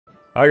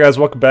Hi guys,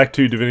 welcome back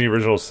to Divinity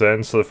Original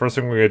Sin. So the first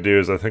thing we're going to do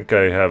is I think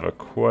I have a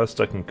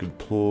quest I can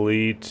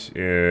complete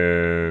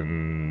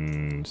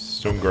in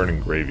Stone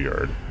Garden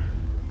Graveyard.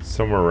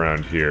 Somewhere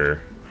around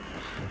here.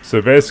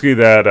 So basically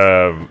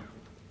that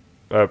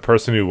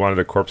person who wanted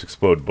a Corpse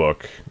Explode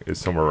book is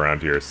somewhere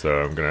around here,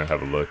 so I'm going to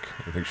have a look.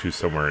 I think she's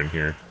somewhere in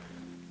here.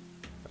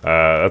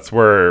 That's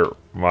where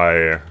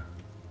my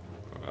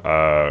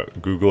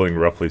Googling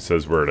roughly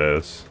says where it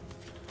is.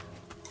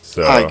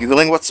 So,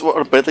 Googling? What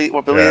ability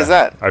is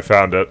that? I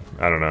found it.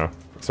 I don't know.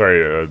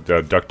 Sorry,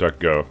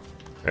 DuckDuckGo.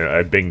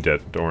 I binged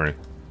it. Don't worry.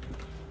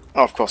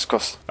 Oh, of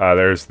course.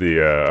 There's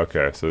the,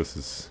 okay, so this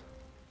is...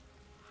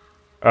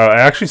 it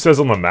actually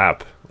says on the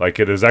map. Like,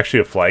 it is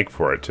actually a flag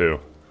for it, too.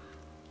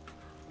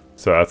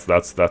 So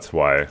that's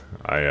why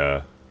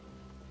I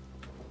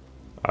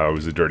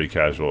was a dirty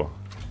casual.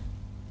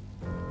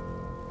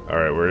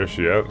 Alright, where is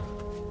she at?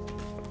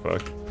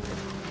 Fuck.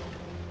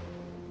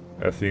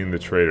 Ethine the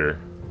traitor.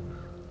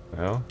 The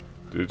hell?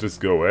 Did it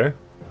just go away?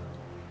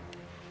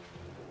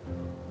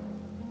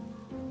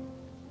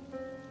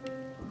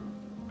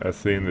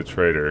 Ethine the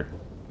traitor.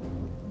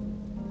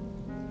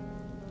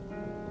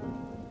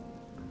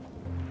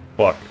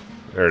 Fuck.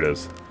 There it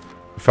is.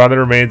 We found the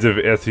remains of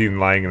Ethine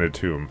lying in a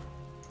tomb.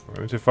 Why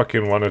don't you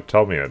fucking want to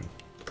tell me it?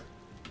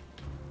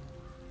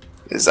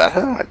 Is that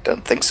her? I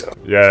don't think so.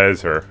 Yeah, it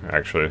is her,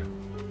 actually.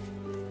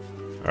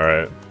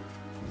 Alright.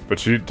 But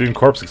she didn't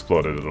corpse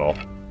explode it at all.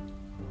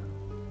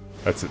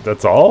 That's it.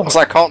 That's all? Also,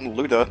 I can't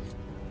loot her.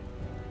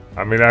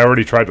 I mean, I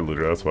already tried to loot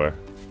her, that's why. Is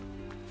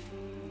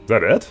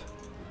that it?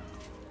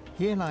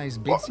 Here lies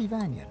Bitsy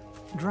Vanyan,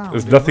 drowned.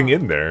 There's nothing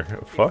in there.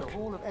 Fuck.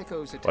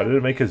 Why did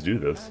it make us do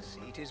this?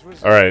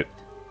 Alright.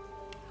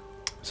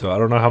 So I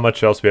don't know how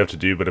much else we have to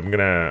do, but I'm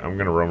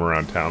gonna roam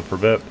around town for a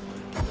bit.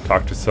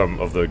 Talk to some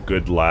of the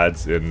good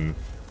lads in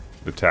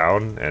the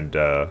town,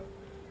 and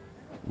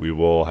we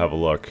will have a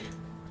look.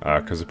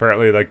 Because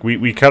apparently, like,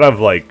 we kind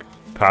of, like,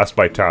 passed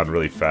by town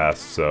really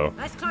fast, so...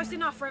 That's close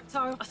enough,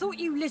 Reptile. I thought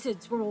you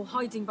lizards were all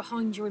hiding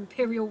behind your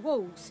Imperial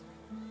walls.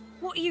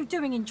 What are you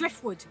doing in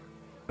Driftwood?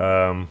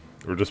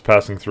 We're just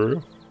passing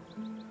through?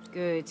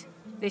 Good.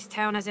 This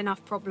town has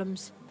enough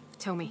problems.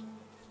 Tell me,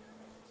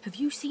 have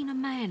you seen a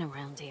man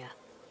around here?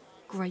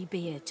 Grey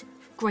beard,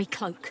 grey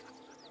cloak,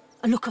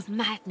 a look of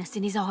madness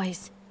in his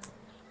eyes.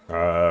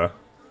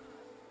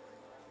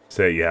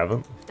 Say you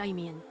haven't?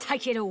 Damien,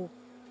 take it all.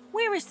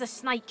 Where is the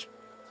snake?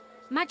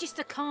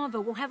 Magister Carver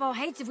will have our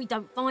heads if we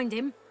don't find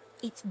him.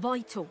 It's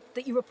vital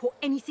that you report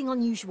anything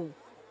unusual.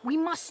 We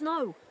must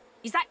know.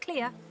 Is that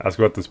clear? Ask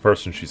about this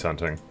person she's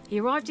hunting. He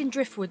arrived in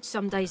Driftwood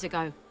some days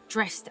ago,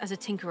 dressed as a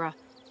tinkerer.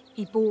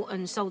 He bought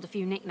and sold a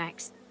few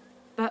knickknacks.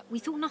 But we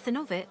thought nothing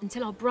of it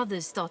until our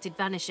brothers started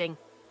vanishing.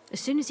 As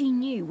soon as he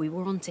knew we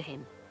were onto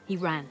him, he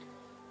ran.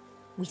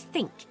 We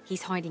think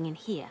he's hiding in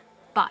here,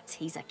 but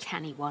he's a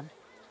canny one.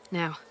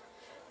 Now,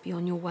 be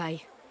on your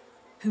way.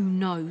 Who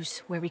knows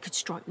where he could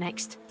strike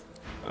next?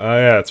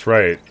 Yeah, that's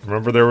right.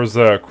 Remember there was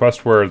a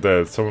quest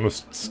where someone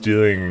was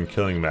stealing and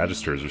killing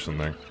magisters or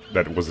something?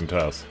 That wasn't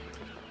us.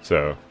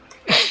 So...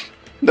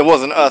 That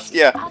wasn't us,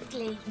 yeah.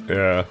 Ugly.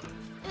 Yeah.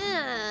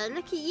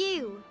 Look at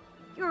you.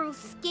 You're all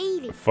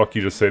scaly. Fuck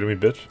you just say to me,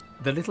 bitch?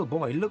 The little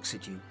boy looks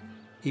at you.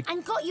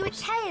 And got you a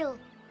tail.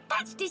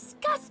 That's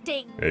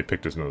disgusting. Yeah, he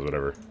picked his nose,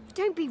 whatever.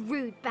 Don't be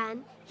rude,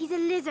 Ben. He's a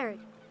lizard.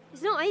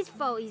 It's not his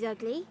fault he's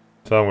ugly.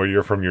 Tell him where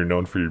you're from, you're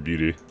known for your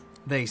beauty.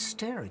 They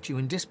stare at you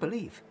in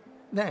disbelief.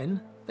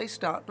 Then they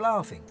start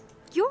laughing.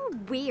 You're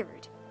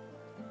weird.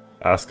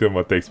 Ask them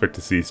what they expect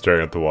to see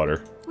staring at the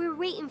water. We're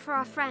waiting for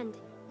our friend.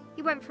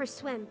 He went for a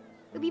swim.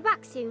 He'll be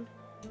back soon.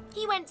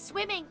 He went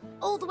swimming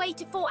all the way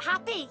to Fort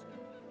Happy.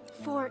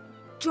 Fort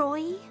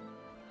Joy?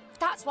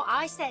 That's what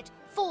I said.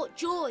 Fort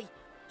Joy.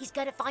 He's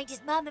going to find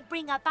his mum and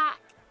bring her back.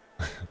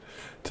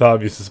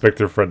 Tom, you suspect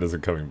their friend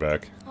isn't coming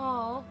back.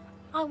 Oh,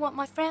 I want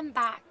my friend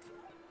back.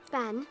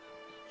 Ben,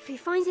 if he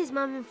finds his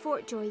mum in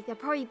Fort Joy, they're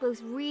probably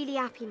both really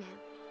happy now.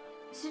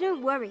 So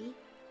don't worry.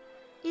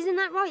 Isn't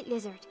that right,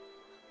 Lizard?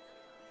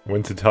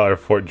 When to tell her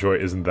Fort Joy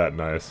isn't that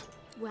nice.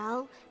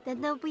 Well, then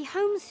they'll be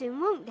home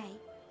soon, won't they?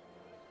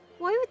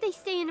 Why would they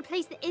stay in a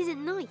place that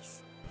isn't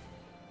nice?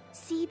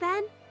 See,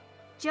 Ben?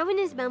 Joe and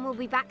his mum will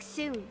be back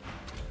soon.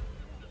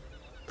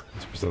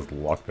 This person has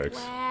lockpicks.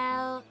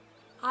 Well,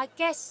 I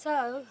guess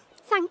so.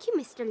 Thank you,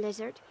 Mr.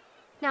 Lizard.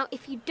 Now,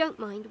 if you don't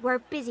mind, we're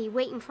busy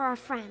waiting for our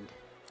friend.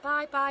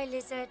 Bye-bye,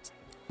 Lizard.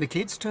 The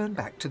kids turn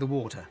back to the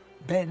water.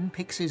 Ben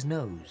picks his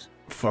nose.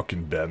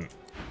 Fucking Ben.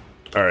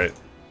 Alright.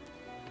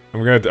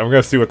 I'm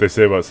gonna see what they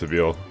say about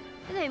Seville.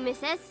 Hello,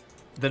 Missus.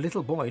 The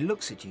little boy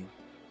looks at you.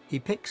 He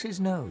picks his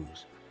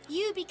nose.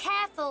 You be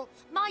careful.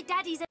 My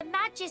daddy's a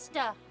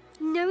magister.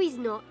 No, he's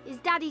not. His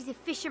daddy's a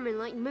fisherman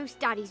like most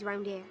daddies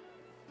around here.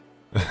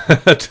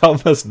 Tell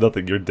us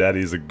nothing. Your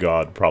daddy's a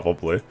god,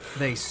 probably.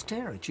 They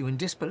stare at you in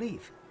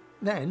disbelief.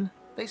 Then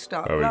they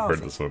start Oh, we've laughing.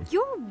 heard this one.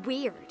 You're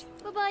weird.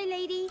 Bye-bye,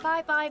 lady.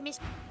 Bye-bye, Miss...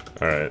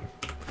 Alright.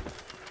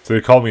 So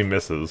they call me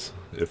Mrs.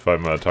 if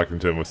I'm talking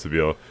to him with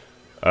Seville.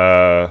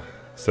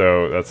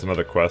 So that's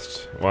another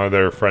quest. One of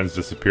their friends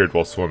disappeared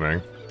while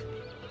swimming.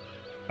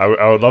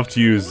 I would love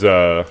to use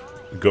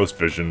ghost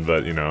vision,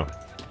 but you know,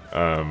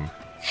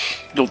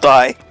 You'll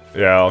die.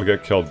 yeah, I'll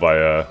get killed by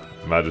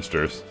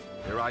magisters.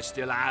 Here I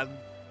still am,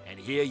 and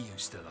here you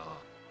still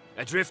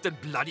are. Adrift and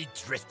bloody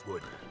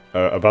driftwood.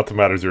 About the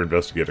matters you're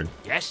investigating.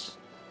 Yes?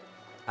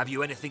 Have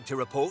you anything to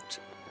report?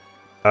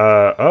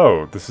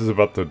 Oh, this is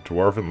about the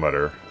dwarven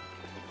letter.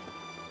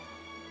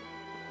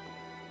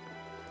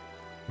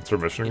 What's our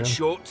mission In again?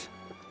 short,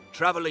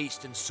 travel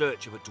east in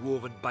search of a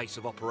dwarven base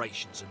of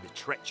operations in the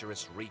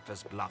treacherous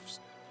Reaper's Bluffs.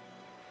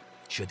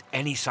 Should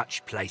any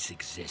such place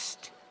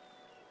exist,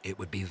 it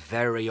would be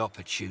very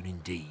opportune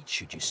indeed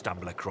should you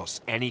stumble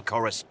across any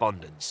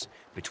correspondence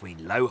between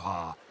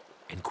Lohar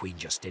and Queen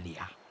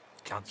Justinia.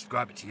 Can't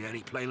describe it to you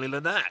any plainly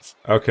than that.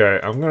 Okay,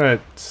 I'm gonna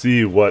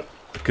see what...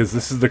 Because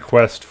this is the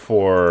quest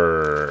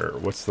for...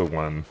 What's the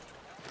one?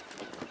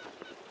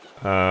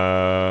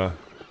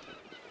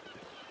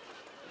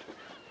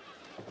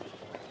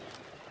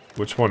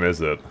 Which one is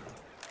it?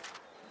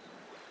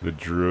 The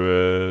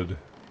druid...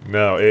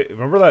 No,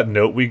 remember that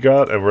note we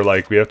got? And we're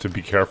like, we have to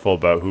be careful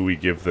about who we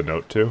give the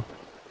note to?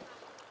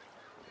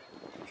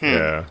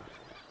 Yeah.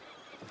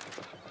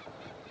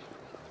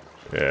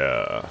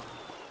 Yeah.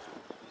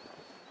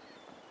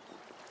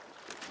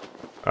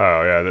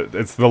 Oh, yeah,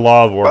 it's the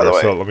Law of Order,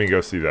 so let me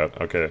go see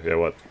that. Okay, yeah,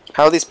 what?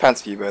 How are these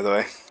pants for you, by the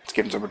way? To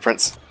give them to the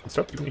prince.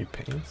 Stop giving me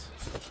pains.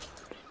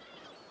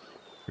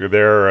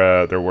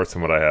 They're worse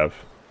than what I have.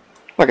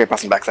 Okay,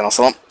 pass them back then, I'll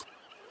sell them.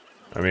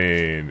 I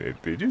mean,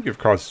 they do give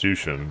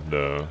Constitution,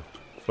 though.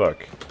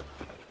 Fuck.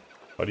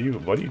 Why do you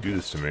do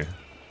this to me?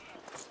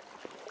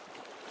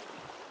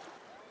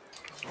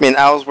 I mean,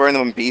 I was wearing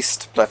them on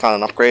Beast, but I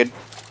found an upgrade.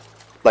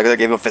 Like, they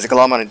gave me a physical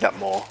armor, I need that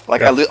more. Like,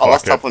 Yeah, I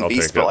lost health I'll on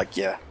Beast, take but it. like,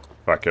 yeah.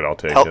 Fuck it, I'll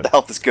take The it.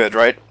 health is good,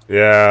 right?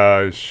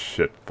 Yeah,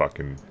 shit,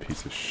 fucking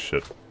piece of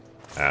shit.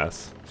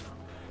 Ass.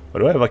 Why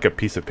do I have like a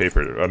piece of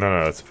paper? Oh,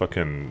 no, it's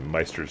fucking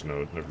Meister's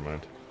note. Never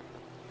mind.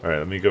 Alright,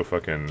 let me go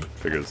fucking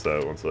figure this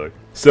out one sec.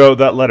 So,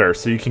 that letter.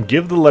 So you can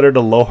give the letter to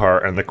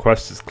Lohar and the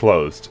quest is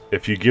closed.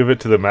 If you give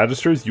it to the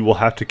Magisters, you will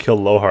have to kill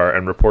Lohar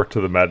and report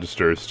to the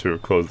Magisters to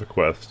close the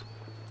quest.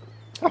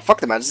 Oh, fuck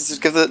the magic.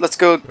 Just give it. Let's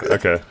go.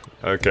 Okay.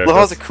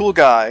 Lohar's a cool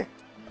guy.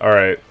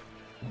 Alright.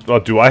 Well,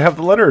 do I have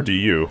the letter or do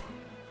you?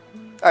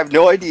 I have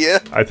no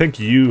idea. I think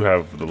you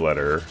have the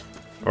letter.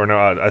 Or no,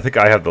 I think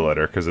I have the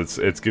letter, because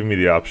it's giving me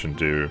the option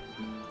to...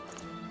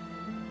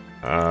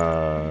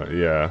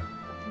 yeah.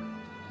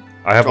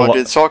 I have Do you a want to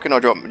do the talking, or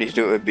do you want me to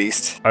do it with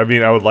Beast? I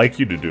mean, I would like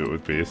you to do it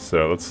with Beast,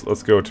 so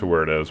let's go to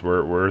where it is.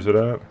 Where is it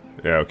at?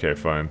 Yeah, okay,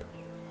 fine.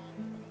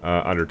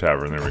 Under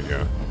Tavern, there we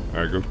go.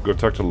 Alright, go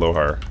talk to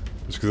Lohar.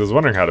 Just because I was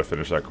wondering how to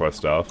finish that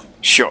quest off.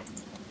 Sure.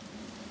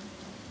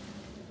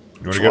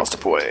 You wanna Wants to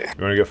play.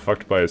 You wanna get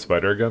fucked by a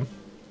spider again?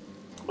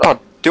 Oh,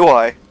 do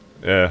I?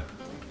 Yeah.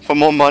 For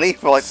more money?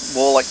 For like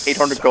more like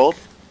 800 gold?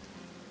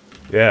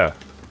 Yeah.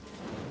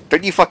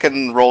 Don't you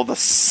fucking roll the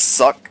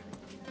suck?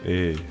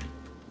 Eh.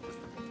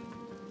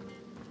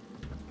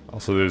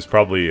 Also, there's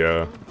probably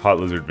hot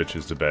lizard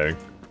bitches to bag.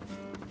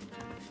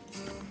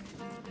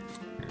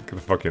 Get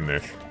the fuck in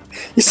there.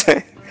 You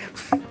say?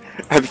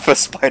 I'm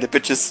first spider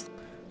bitches.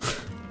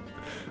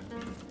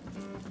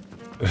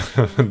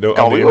 No,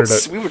 Oh, on the we would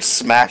internet.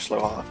 smash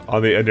Lohar.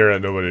 On the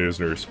internet, nobody knows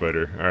near a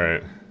spider.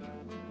 Alright.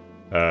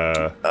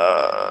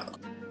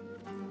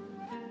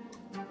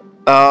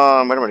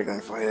 What am I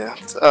going for here?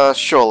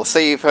 Sure, let's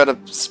say you've heard of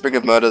Spring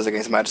of Murders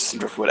against Magus and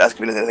Driftwood. Ask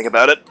me anything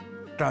about it.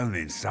 Don't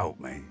insult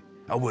me.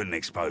 I wouldn't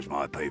expose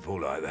my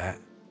people like that.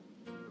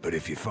 But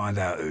if you find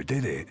out who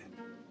did it,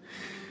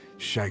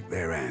 shake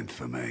their hand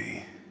for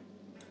me.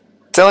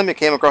 Tell him you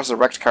came across a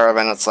wrecked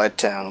caravan outside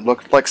town.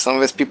 Looked like some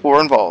of his people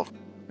were involved.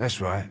 That's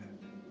right.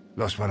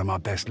 Lost one of my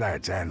best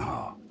lads,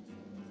 Anhar.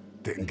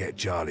 Didn't get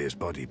Jalia's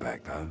body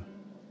back, though.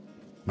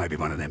 Maybe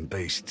one of them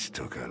beasts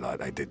took her like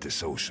they did the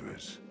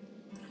sorcerers.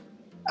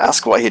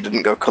 Ask why he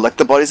didn't go collect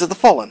the bodies of the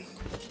fallen.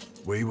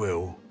 We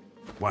will,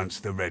 once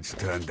the Reds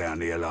turn down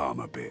the alarm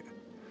a bit.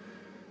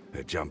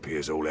 They're jumpy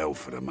as all hell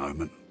for the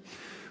moment.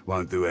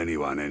 Won't do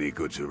anyone any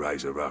good to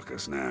raise a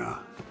ruckus now.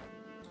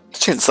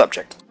 Change the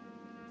subject.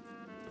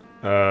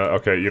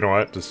 Okay, you know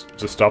what?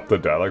 Just stop the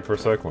dialogue for a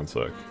sec. One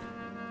sec.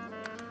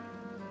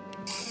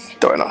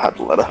 Do I not have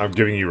the letter? I'm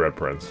giving you red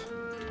prints.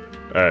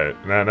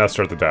 Alright, now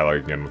start the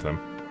dialogue again with him.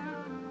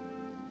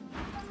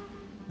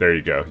 There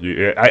you go.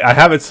 I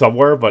have it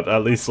somewhere, but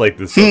at least like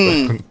this.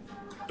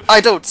 I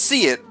don't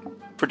see it.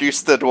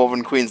 Produce the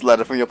Dwarven Queen's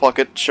letter from your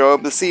pocket, show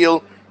him the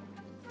seal,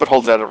 but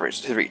hold it out of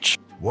his reach.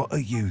 What are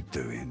you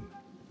doing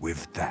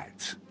with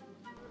that?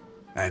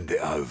 Hand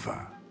it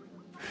over.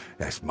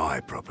 That's my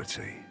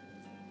property.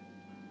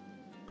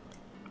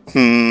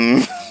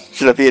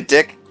 Should I be a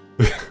dick?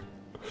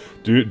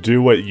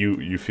 do what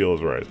you feel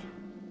is right.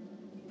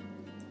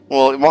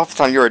 Well, half the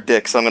time you're a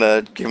dick, so I'm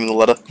gonna give him the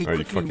letter. He Oh, you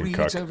quickly fucking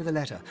reads cuck. over the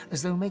letter,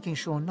 as though making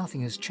sure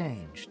nothing has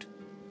changed.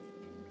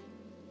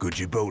 Good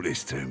you brought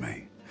this to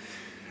me.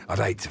 I'd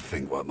hate to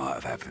think what might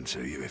have happened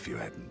to you if you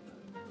hadn't.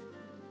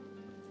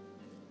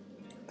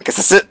 I guess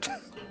that's it.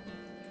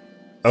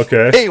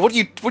 Okay. Hey, what do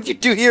you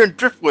do here in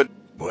Driftwood?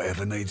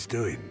 Whatever needs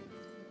doing.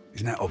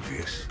 Isn't that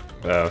obvious?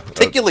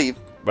 Take your leave.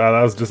 Wow,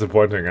 that was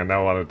disappointing. I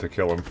now wanted to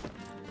kill him.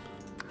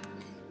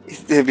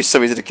 It'd be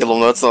so easy to kill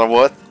him, though. It's not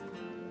worth.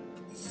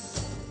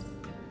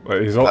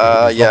 Wait, he's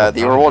yeah,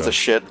 the rewards are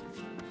shit.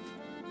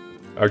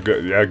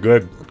 Good. Yeah,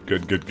 good.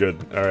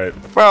 Good. Alright.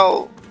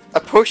 Well, a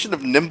potion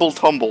of nimble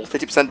tumble,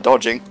 50%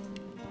 dodging.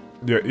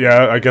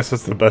 Yeah, I guess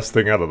that's the best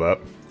thing out of that.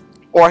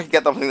 Or I could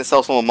get something that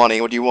sells more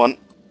money. What do you want?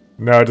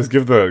 No, just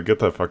get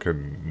the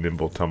fucking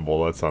nimble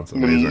tumble. That sounds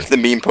amazing. The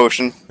meme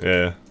potion.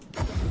 Yeah.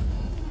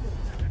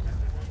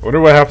 I wonder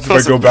what happens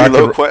if I go back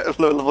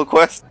low level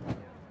quest.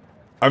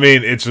 I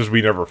mean, it's just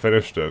we never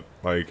finished it.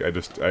 Like, I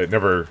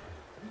never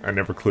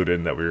clued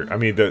in that we were... I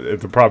mean,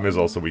 the problem is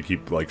also we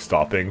keep, like,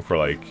 stopping for,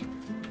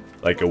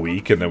 like a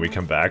week, and then we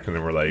come back, and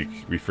then we're like,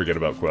 we forget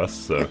about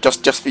quests, so...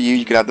 Just for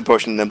you can have the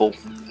potion nimble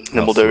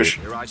doge.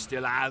 Here I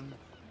still am,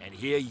 and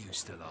here you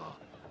still are.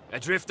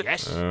 Adrift,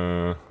 yes?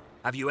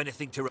 Have you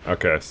anything to...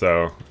 Okay,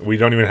 so we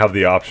don't even have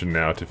the option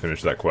now to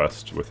finish that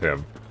quest with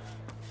him.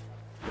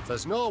 If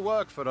there's no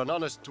work for an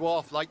honest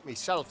dwarf like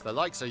myself, the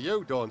likes of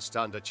you don't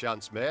stand a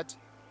chance, mate.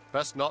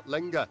 Best not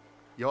linger.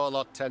 Your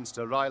lot tends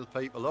to rile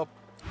people up.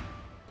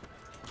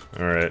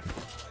 Alright.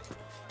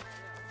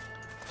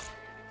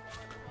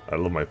 I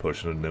love my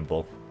potion of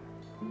nimble.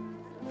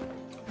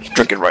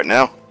 Drink it right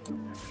now.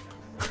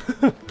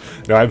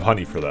 No, I have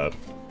honey for that.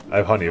 I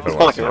have honey if I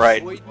want to.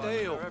 Right.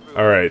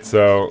 Alright,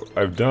 so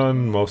I've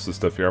done most of the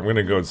stuff here. I'm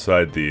gonna go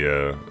inside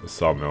the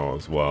sawmill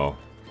as well.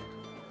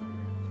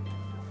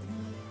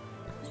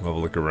 We'll have a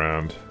look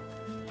around.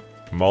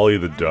 Molly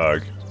the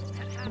dog.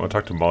 I want to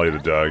talk to Molly the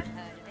dog.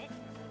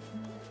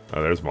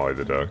 Oh, there's Molly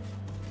the dog.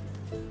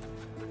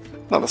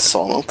 Not a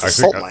sawmill, it's a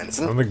salt mine,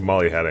 isn't I it? don't think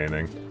Molly had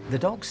anything. The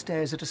dog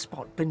stares at a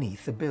spot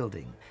beneath the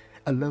building,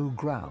 a low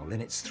growl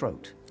in its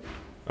throat.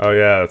 Oh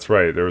yeah, that's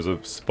right. There was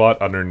a spot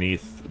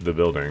underneath the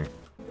building.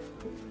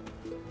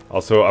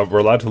 Also, we're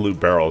allowed to loot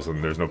barrels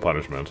and there's no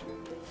punishment.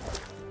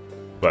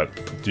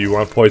 But, do you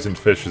want poisoned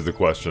fish is the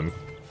question.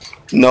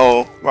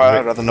 No, well,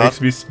 I'd rather not.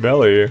 Makes me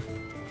smelly. So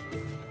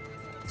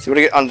you want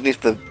to get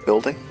underneath the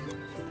building?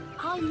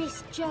 I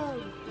miss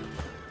Joe.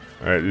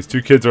 Alright, these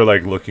two kids are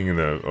like looking in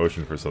the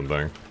ocean for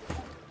something.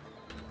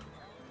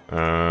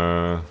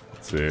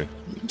 Let's see.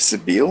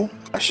 Sibyl?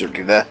 I should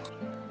do that.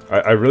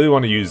 I really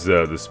want to use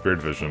the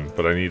spirit vision,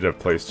 but I need a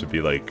place to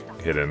be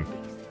like hidden.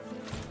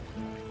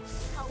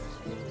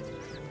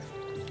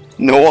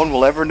 No one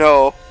will ever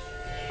know.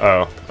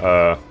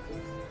 Oh,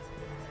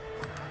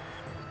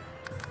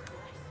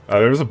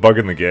 there's a bug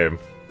in the game.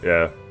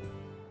 Yeah.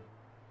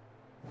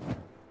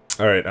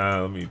 Alright,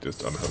 let me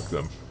just unhook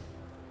them.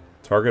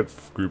 Target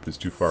group is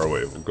too far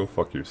away. Well, go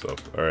fuck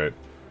yourself. Alright.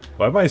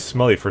 Why am I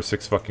smelly for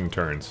 6 fucking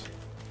turns?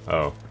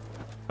 Oh.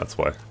 That's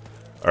why.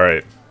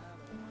 Alright.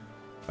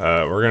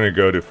 We're gonna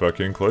go to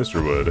fucking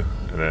Cloisterwood,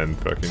 and then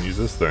fucking use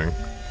this thing.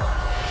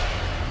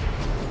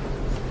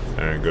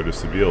 And go to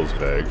Seville's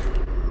bag.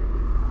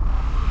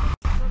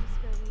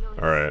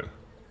 Alright.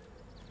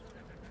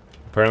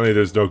 Apparently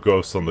there's no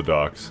ghosts on the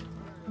docks.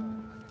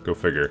 Go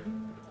figure.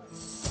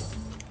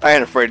 I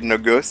ain't afraid of no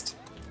ghost.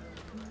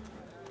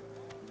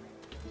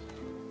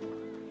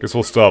 Guess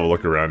we'll still have a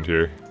look around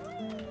here.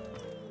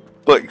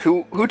 But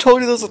who told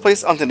you there was a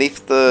place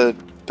underneath the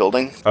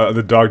building?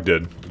 The dog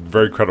did.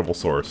 Very credible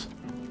source.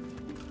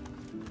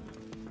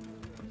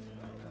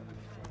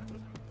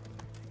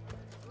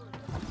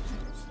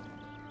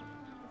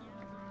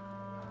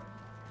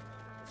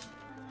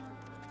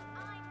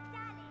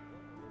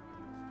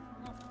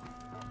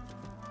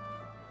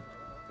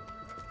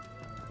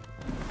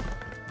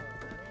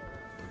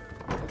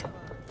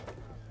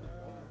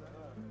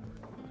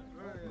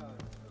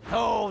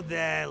 Oh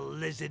there,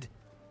 lizard.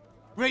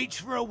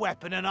 Reach for a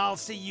weapon and I'll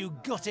see you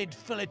gutted,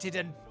 filleted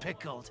and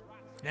pickled.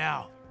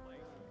 Now,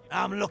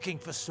 I'm looking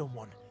for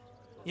someone.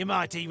 You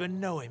might even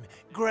know him.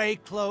 Grey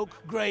cloak,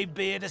 grey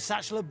beard, a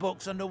satchel of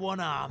books under one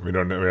arm. We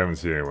haven't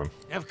seen anyone.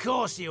 Of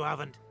course you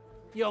haven't.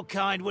 Your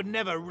kind would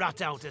never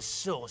rat out a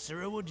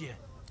sorcerer, would you?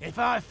 If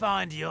I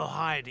find you're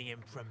hiding him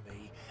from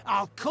me,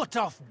 I'll cut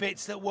off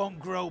bits that won't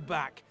grow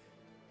back.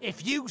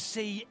 If you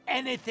see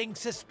anything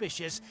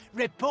suspicious,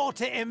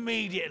 report it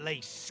immediately,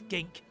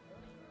 skink.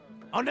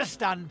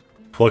 Understand?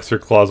 Flex her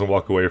claws and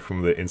walk away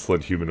from the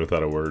insolent human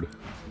without a word.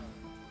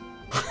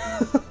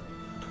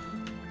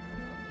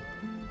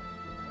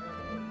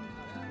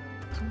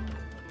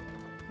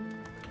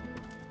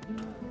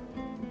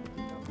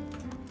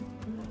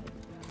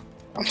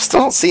 I'm still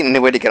not seeing any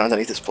way to get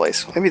underneath this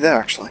place. Maybe there,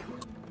 actually.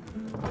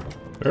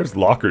 There's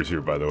lockers here,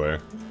 by the way.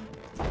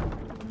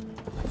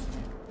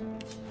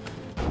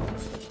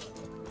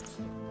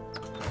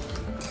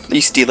 Are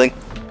you stealing?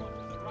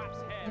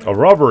 A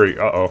robbery!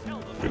 Uh-oh.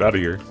 Get out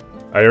of here.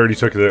 I already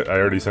took it. I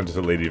already sent it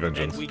to Lady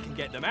Vengeance. We can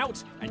get them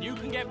out, and you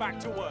can get back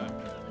to work.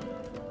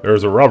 There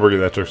was a robbery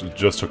that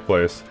just took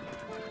place.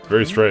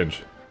 Very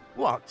strange.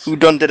 What? Who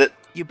done did it?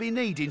 You be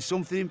needing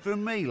something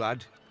from me,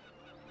 lad?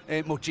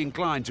 Ain't much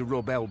inclined to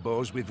rub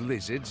elbows with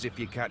lizards, if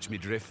you catch me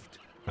drift.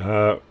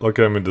 Look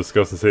at him in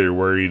disgust and say you're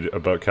worried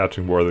about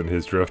catching more than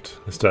his drift,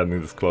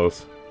 standing this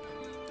close.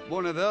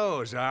 One of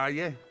those, are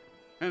you?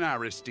 An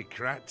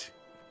aristocrat.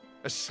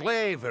 A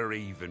slaver,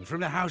 even,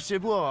 from the House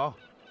of War.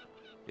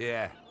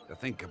 Yeah, I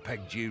think I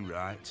pegged you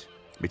right.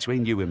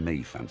 Between you and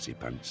me, Fancy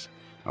Pants,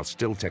 I'll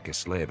still take a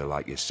slaver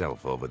like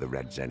yourself over the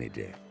Reds any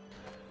day.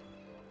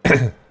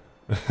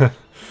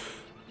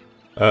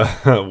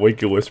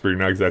 Wakey Whisper, you're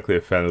not exactly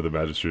a fan of the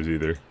Magisters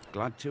either.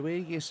 Glad to hear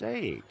you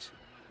say it.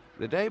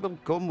 The day will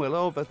come we'll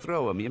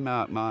overthrow 'em, you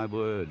mark my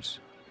words.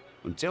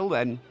 Until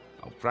then,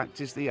 I'll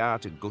practice the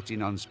art of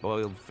gutting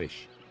unspoiled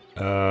fish.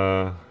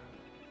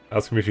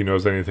 Ask him if he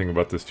knows anything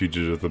about this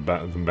fugitive the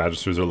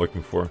Magisters are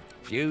looking for.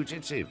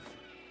 Fugitive?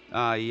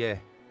 Ah, yeah.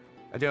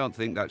 I don't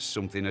think that's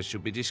something I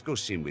should be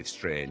discussing with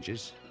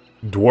strangers.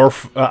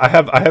 Dwarf. I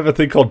have a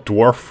thing called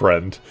dwarf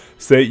friend.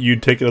 Say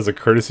you'd take it as a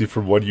courtesy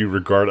from one you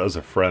regard as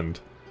a friend.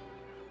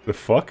 The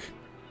fuck?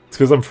 It's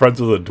because I'm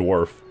friends with a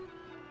dwarf.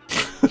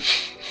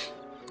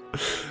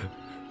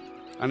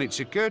 And it's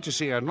a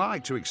courtesy I'd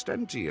like to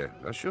extend to you.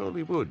 I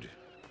surely would,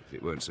 if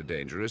it weren't so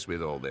dangerous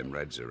with all them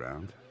Reds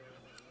around.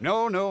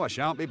 No, I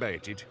shan't be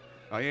baited.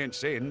 I ain't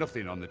saying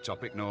nothing on the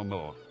topic no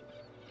more.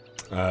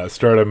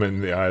 Start him in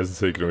the eyes and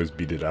say you can always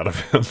beat it out of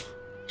him.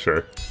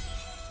 Sure.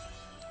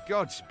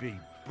 Godspeed,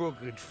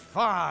 buggered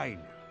fine.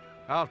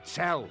 I'll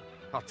tell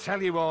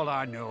you all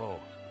I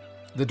know.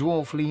 The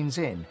dwarf leans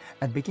in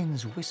and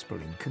begins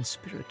whispering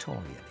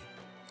conspiratorially.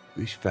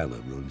 This fella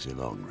runs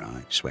along,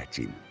 right,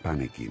 sweating,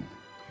 panicking.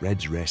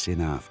 Reds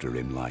racing after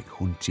him like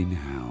hunting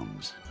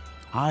hounds.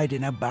 Hide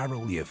in a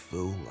barrel, you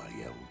fool, I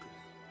yelled.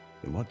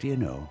 And what do you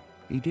know?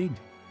 He did.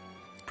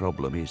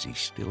 Problem is, he's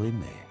still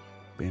in there.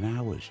 Been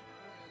hours.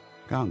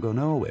 Can't go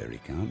nowhere, he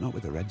can't, not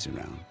with the Reds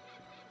around.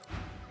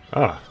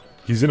 Ah,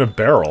 he's in a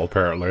barrel,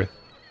 apparently.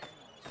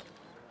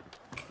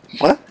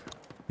 What?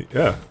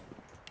 Yeah.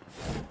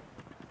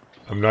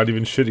 I'm not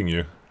even shitting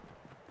you.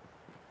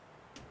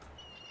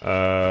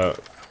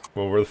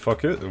 Well, where the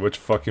fuck is it? Which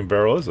fucking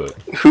barrel is it?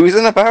 Who's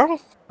in a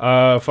barrel?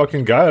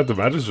 Fucking guy that the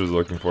Magister's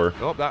looking for.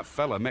 Hope that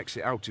fella makes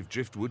it out of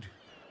Driftwood.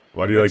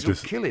 Why do you like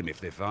this? this? Kill him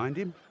if they find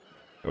him.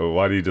 Oh,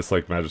 why do you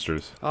dislike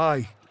Magisters?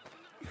 I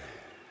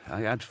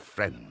had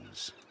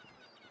friends.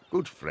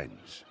 Good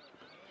friends.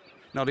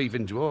 Not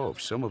even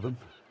dwarves, some of them.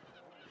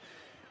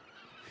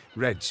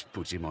 Reds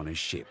put him on a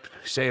ship,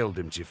 sailed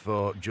him to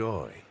Fort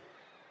Joy.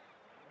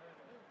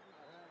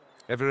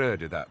 Ever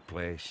heard of that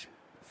place?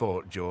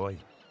 Fort Joy?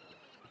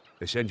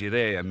 They send you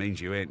there means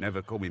you ain't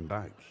never coming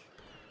back.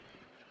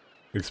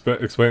 Explain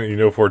that you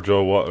know Fort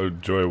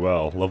Joy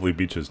well. Lovely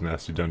beaches,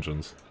 nasty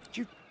dungeons.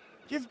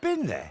 You've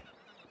been there?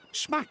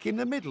 Smack in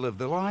the middle of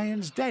the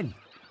lion's den.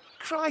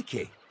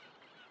 Crikey!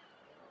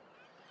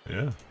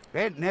 Yeah.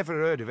 Ain't never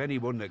heard of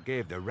anyone that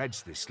gave the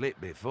Reds the slip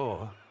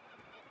before.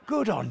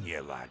 Good on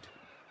you, lad.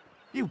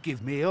 You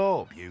give me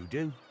hope, you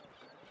do.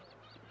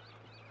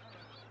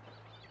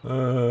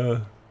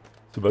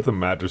 It's about the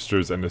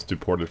Magisters and his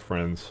deported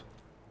friends.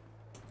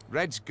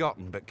 Reds got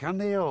 'em, but can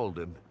they hold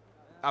 'em?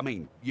 I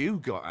mean, you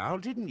got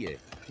out, didn't you?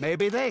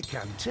 Maybe they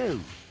can too.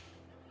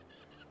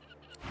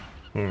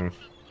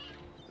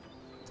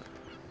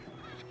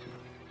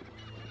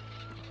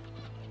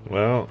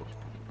 Well,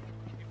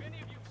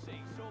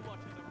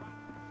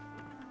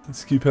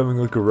 let's keep having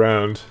a look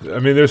around. I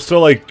mean, there's still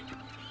like...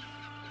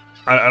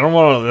 I don't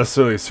want to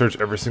necessarily search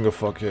every single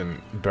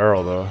fucking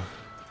barrel, though.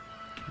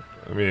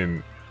 I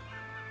mean,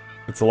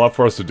 it's a lot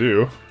for us to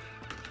do.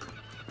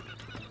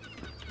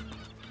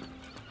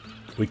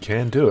 We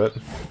can do it.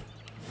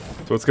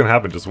 So what's gonna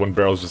happen? Just one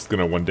barrel's just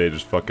gonna one day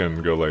just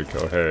fucking go like,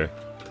 oh hey,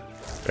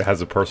 it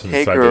has a person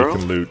inside that you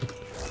can loot.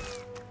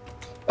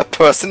 A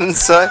person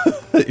inside?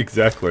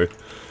 Exactly.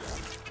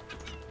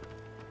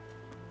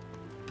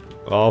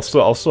 I'll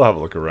still have a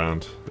look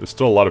around. There's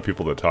still a lot of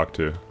people to talk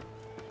to.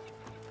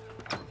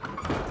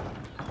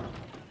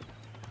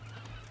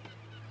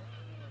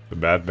 The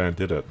madman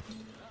did it.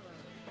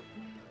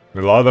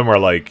 And a lot of them are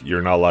like,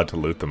 you're not allowed to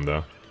loot them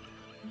though.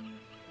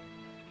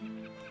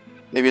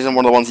 Maybe it's one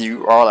of the ones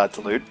you are allowed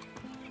to loot.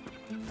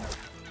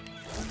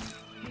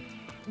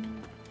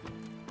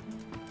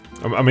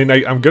 I mean,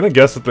 I'm gonna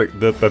guess that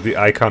the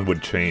icon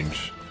would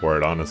change for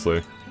it,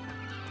 honestly.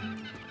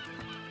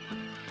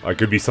 It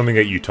could be something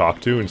that you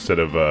talk to instead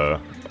of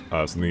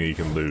something that you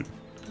can loot.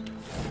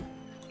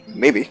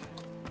 Maybe.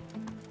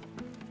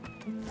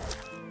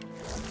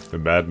 The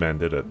madman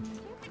did it.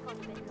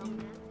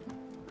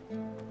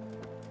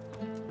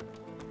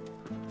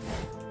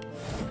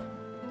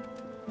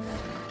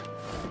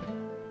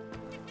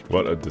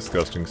 What a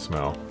disgusting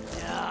smell.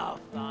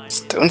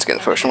 Stone skin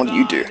potion, what do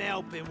you do?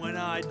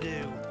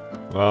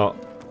 Well,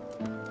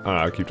 I don't know,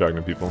 I'll keep talking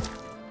to people.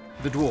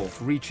 The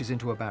dwarf reaches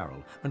into a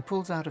barrel and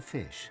pulls out a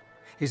fish.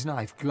 His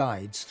knife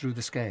glides through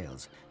the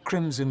scales,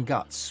 crimson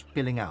guts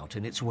spilling out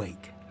in its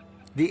wake.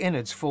 The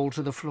innards fall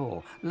to the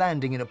floor,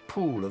 landing in a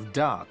pool of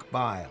dark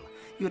bile.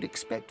 You'd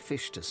expect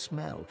fish to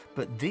smell,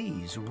 but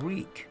these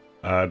reek.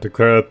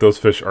 Declare that those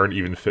fish aren't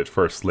even fit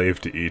for a slave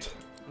to eat.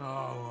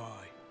 Oh,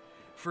 I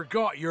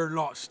forgot your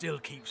lot still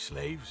keep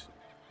slaves.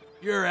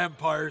 Your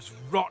empire's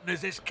rotten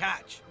as this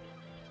catch.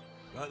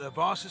 But the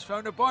boss has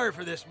found a buyer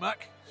for this muck,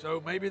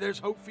 so maybe there's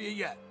hope for you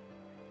yet.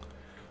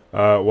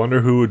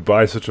 Wonder who would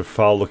buy such a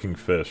foul-looking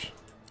fish.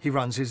 He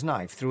runs his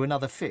knife through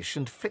another fish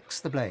and flicks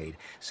the blade,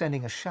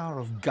 sending a shower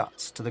of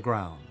guts to the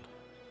ground.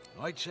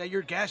 I'd say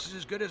your guess is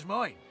as good as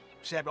mine,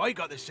 except I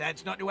got the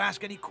sense not to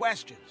ask any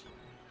questions.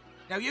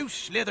 Now you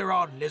slither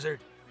on, lizard.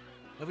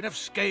 I've enough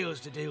scales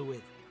to deal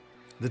with.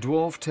 The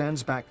dwarf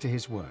turns back to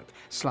his work,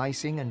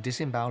 slicing and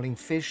disemboweling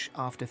fish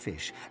after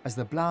fish, as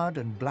the blood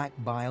and black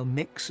bile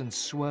mix and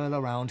swirl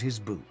around his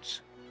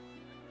boots.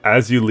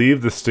 As you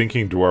leave the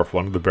stinking dwarf,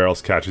 one of the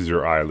barrels catches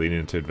your eye, leaning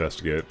in to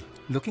investigate.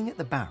 Looking at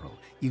the barrel,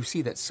 you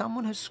see that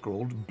someone has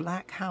scrawled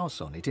Black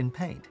House on it in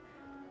paint.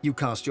 You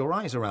cast your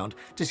eyes around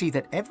to see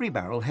that every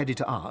barrel headed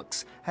to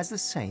Arx has the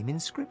same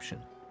inscription.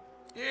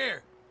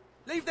 Here,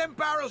 leave them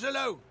barrels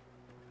alone.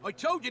 I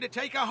told you to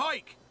take a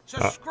hike, so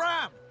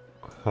scram.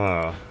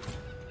 Huh.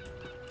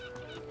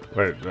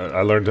 Wait,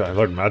 I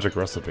learned magic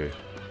recipe.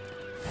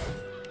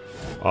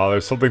 Oh,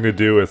 there's something to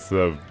do with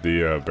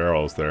the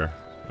barrels there,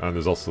 and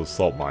there's also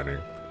salt mining.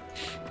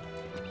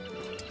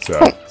 So,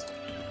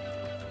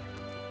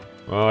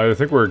 well, I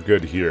think we're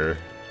good here.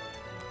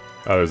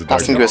 Oh, there's a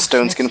That's dark. into a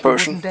stone skin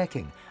potion.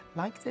 Decking,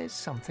 like there's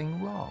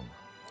something wrong.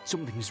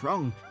 Something's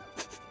wrong.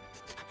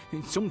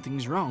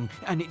 Something's wrong,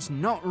 and it's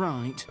not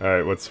right.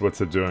 Alright,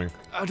 what's it doing?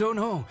 I don't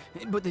know,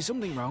 but there's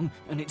something wrong,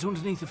 and it's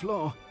underneath the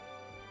floor.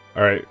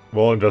 Alright,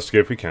 we'll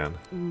investigate if we can.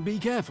 Be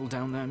careful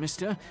down there,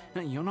 mister.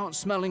 You're not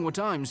smelling what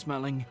I'm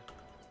smelling.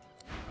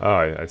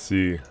 Oh, I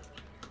see.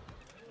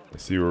 I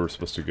see where we're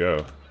supposed to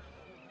go.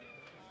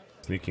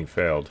 Sneaking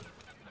failed.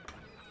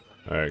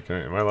 Alright,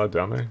 am I allowed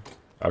down there?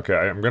 Okay,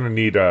 I'm gonna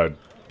need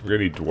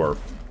dwarf.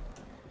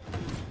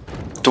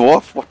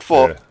 Dwarf? What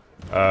for?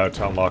 Yeah.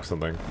 To unlock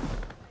something.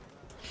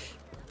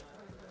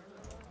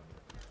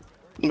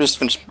 I'm just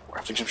finished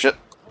crafting some shit.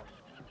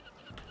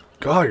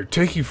 God, you're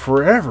taking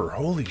forever.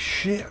 Holy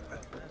shit.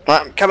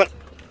 Right, I'm coming.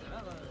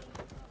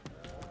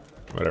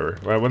 Whatever.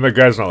 When the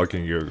guy's not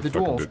looking, you The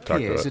fucking dwarf talk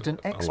peers to at an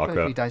unlock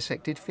expertly that.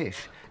 dissected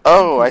fish.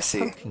 Oh, I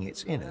see. Poking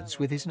its innards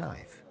with his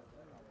knife.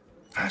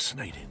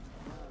 Fascinating.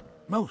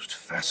 Most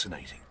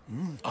fascinating.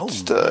 Oh,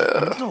 Just,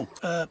 no.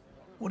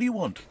 What do you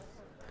want?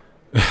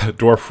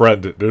 Dwarf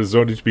friend. There's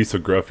no need to be so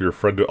gruff. You're a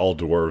friend to all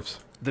dwarves.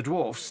 The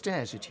dwarf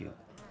stares at you.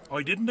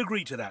 I didn't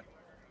agree to that.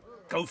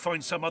 Go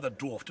find some other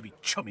dwarf to be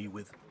chummy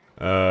with.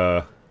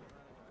 Not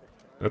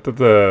that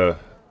the...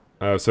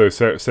 so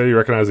say you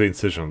recognize the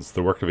incisions,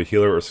 the work of a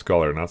healer or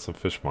scholar, not some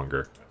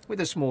fishmonger.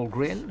 With a small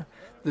grin,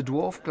 the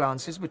dwarf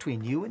glances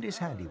between you and his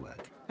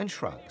handiwork and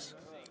shrugs.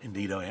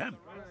 Indeed I am.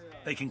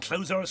 They can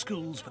close our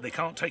schools, but they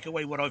can't take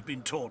away what I've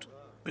been taught.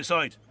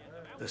 Besides,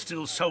 there's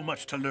still so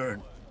much to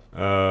learn.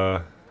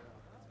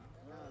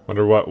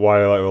 Wonder why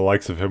the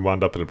likes of him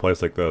wound up in a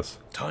place like this.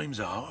 Times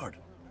are hard.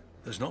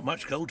 There's not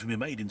much gold to be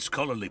made in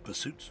scholarly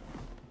pursuits.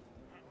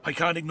 I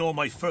can't ignore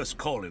my first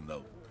calling,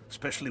 though,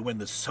 especially when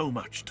there's so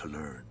much to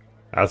learn.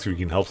 Ask if you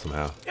can help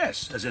somehow.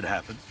 Yes, as it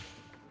happens.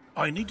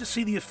 I need to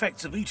see the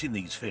effects of eating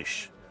these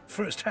fish,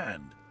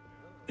 firsthand,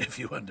 if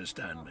you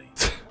understand me.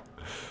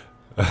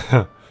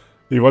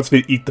 He wants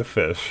me to eat the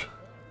fish.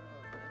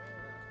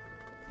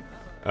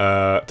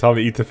 Tell him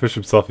to eat the fish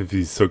himself if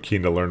he's so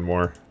keen to learn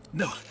more.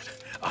 No,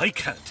 I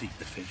can't eat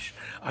the fish.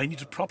 I need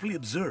to properly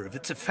observe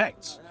its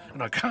effects.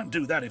 And I can't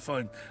do that if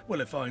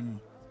I'm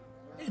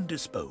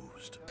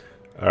indisposed.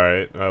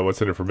 Alright,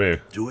 what's in it for me?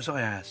 Do as I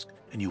ask,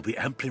 and you'll be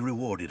amply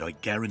rewarded, I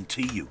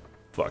guarantee you.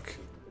 Fuck.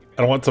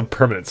 I don't want some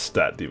permanent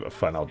stat, Diva.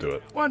 Fine, I'll do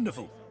it.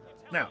 Wonderful.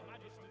 Now,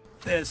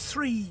 there's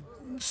 3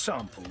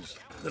 samples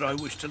that I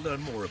wish to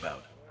learn more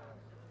about.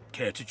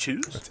 Care to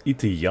choose? Let's eat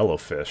the yellow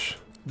fish.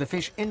 The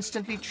fish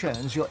instantly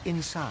churns your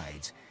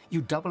insides.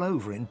 You double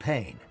over in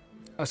pain.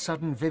 A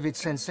sudden vivid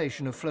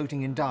sensation of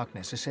floating in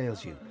darkness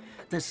assails you.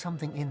 There's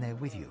something in there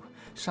with you.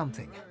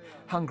 Something.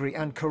 Hungry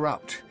and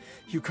corrupt.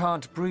 You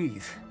can't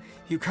breathe.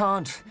 You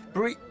can't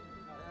breathe.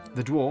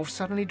 The dwarf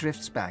suddenly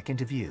drifts back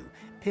into view,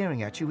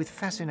 peering at you with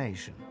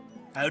fascination.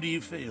 How do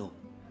you feel?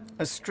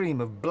 A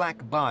stream of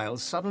black bile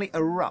suddenly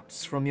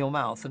erupts from your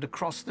mouth and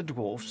across the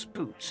dwarf's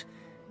boots.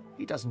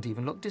 He doesn't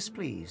even look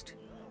displeased.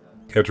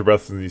 Catch your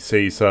breath and you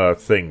say you saw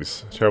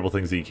things. Terrible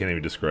things that you can't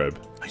even describe.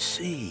 I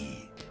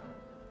see.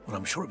 Well,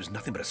 I'm sure it was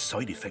nothing but a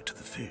side effect of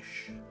the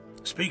fish.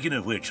 Speaking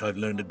of which, I've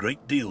learned a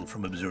great deal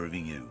from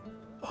observing you.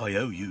 I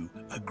owe you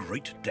a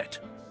great debt.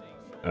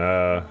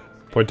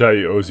 Point out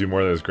he owes you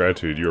more than his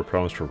gratitude. You were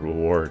promised a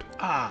reward.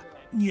 Ah,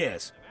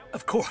 yes.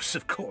 Of course,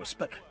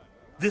 but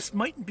this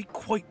mightn't be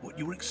quite what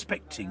you were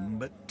expecting,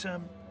 but,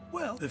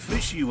 well, the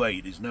fish you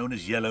ate is known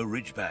as yellow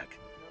ridgeback.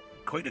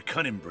 Quite a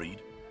cunning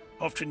breed,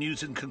 often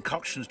used in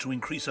concoctions to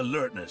increase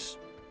alertness.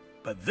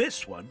 But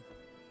this one,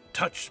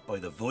 touched by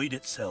the void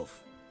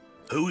itself.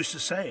 Who is to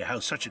say how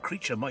such a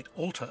creature might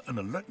alter an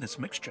alertness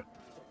mixture?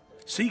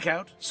 Seek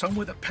out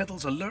somewhere that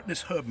peddles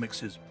alertness herb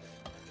mixes.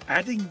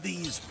 Adding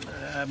these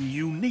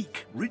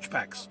unique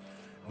ridgebacks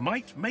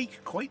might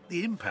make quite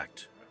the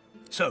impact.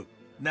 So,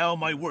 now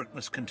my work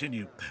must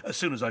continue, as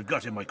soon as I've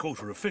got in my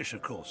quota of fish,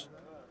 of course.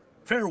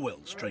 Farewell,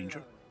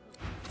 stranger.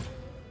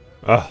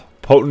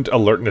 Potent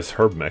alertness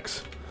herb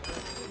mix.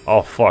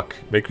 Oh fuck,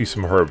 make me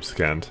some herbs,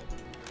 Kent.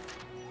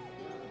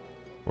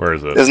 Where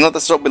is it? Isn't that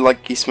the stuff with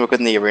like you smoke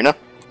in the arena?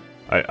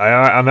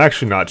 I'm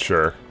actually not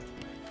sure.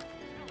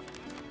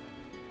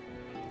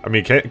 I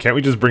mean, can't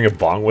we just bring a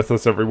bong with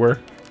us everywhere?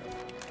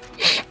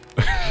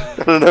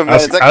 I don't know, man.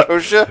 Is that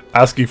kosher?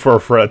 Asking for a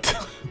friend.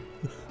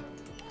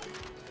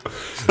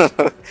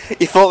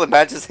 You thought the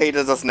man just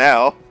hated us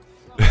now.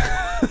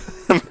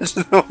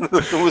 Imagine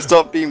we'll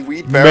stop being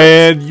weed barons.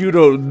 Man, you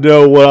don't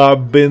know what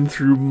I've been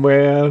through,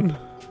 man.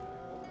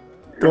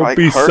 Don't like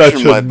be harshing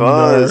such a my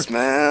buzz, nerd.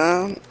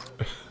 man.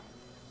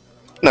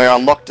 No, I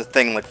unlocked a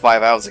thing like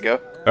 5 hours ago.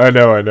 I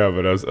know,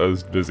 but I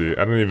was busy.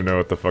 I don't even know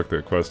what the fuck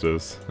that quest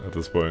is at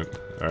this point.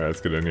 Alright,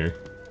 let's get in here.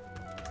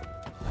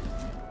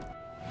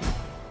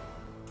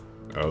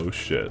 Oh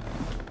shit.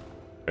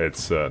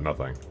 It's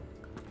nothing.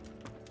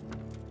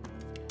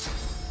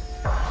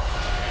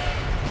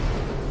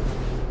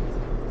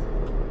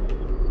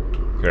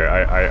 Okay,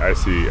 I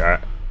see I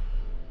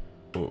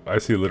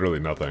see literally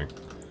nothing.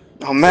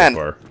 Oh man. So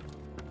far.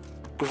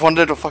 We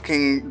wanted a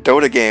fucking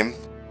Dota game.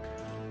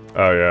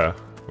 Oh yeah.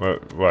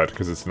 What?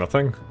 Because it's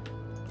nothing?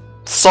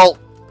 Salt!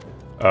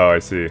 Oh, I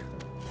see.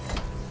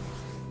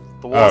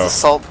 The walls are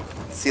salt,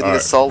 the ceiling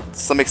is salt, to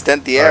some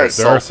extent the air is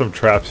there salt. are some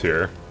traps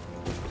here.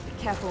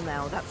 Careful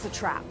now, that's a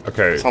trap.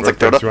 Okay, Sounds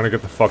like Rex, Dota. you want to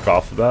get the fuck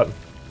off of that?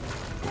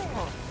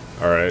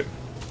 Alright.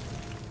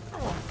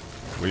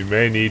 We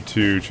may need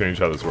to change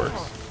how this works.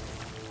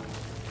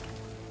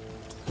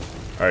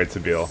 Alright,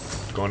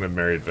 Sabil. Go on a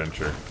merry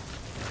adventure.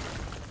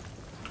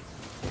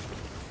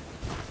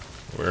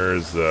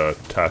 Where's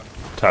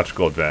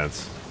tactical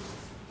advance?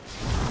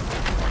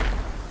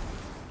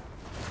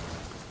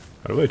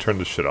 How do I turn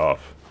this shit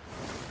off?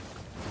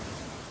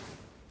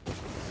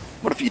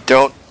 What if you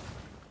don't?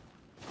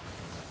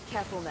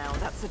 Careful now,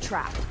 that's a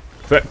trap.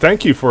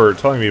 Thank you for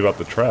telling me about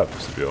the trap,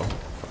 Sabil.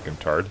 Fucking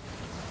tard.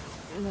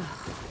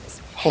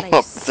 Hold up,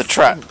 it's a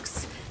trap.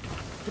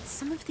 But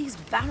some of these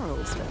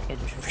barrels look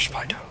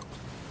interesting.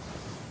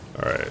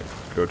 Alright,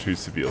 go to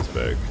Sabil's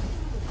bag.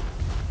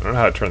 I don't know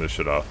how to turn this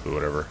shit off, but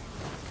whatever.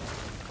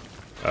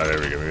 Ah, there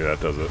we go, maybe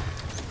that does it.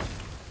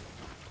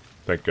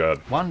 Thank God.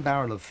 One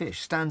barrel of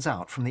fish stands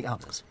out from the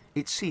others.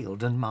 It's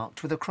sealed and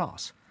marked with a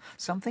cross.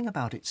 Something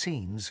about it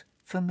seems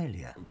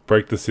familiar.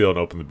 Break the seal and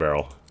open the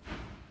barrel.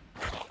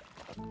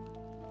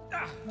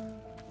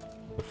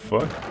 The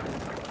fuck?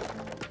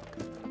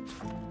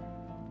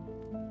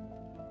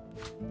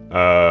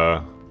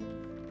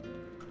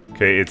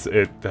 Okay,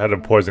 it had a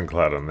poison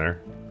cloud on there.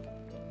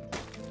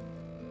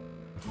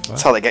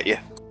 That's how they get you.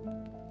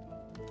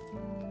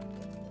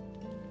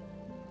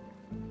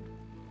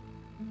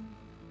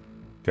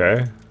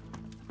 Okay.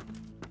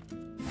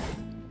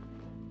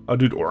 Oh,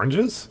 dude,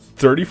 oranges?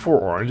 34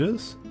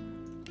 oranges?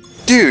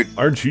 Dude!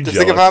 Aren't you just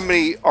jealous? think of how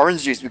many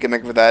orange juice we can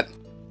make with that.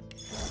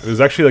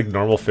 There's actually, like,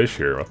 normal fish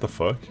here. What the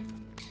fuck?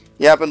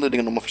 Yeah, I've been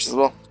looting normal fish as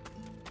well.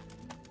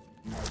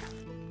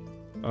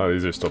 Oh,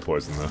 these are still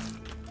poison, though.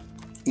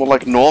 More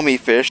like normie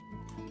fish.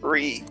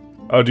 Free.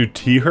 Oh, dude,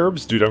 tea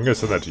herbs? Dude, I'm gonna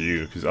send that to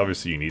you, because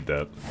obviously you need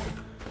that.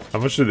 How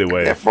much do they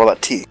weigh? Yeah, for all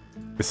that tea.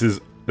 This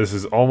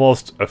is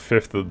almost a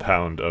fifth of a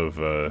pound of,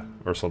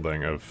 or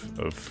something,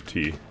 of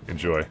tea.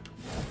 Enjoy.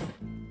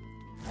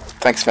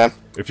 Thanks, fam.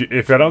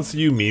 If I don't see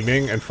you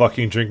memeing and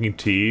fucking drinking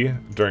tea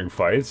during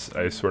fights,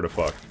 I swear to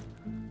fuck.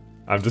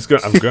 I'm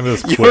gonna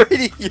just quit.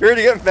 you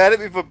already got mad at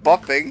me for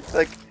buffing.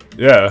 Like,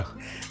 yeah.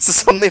 so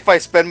suddenly if I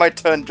spend my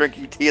turn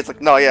drinking tea, it's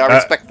like, no, yeah, I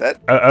respect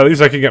that. At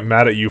least I can get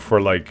mad at you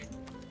for, like,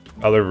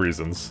 other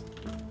reasons.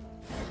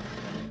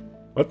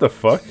 What the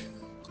fuck?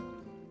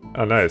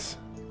 Oh, nice.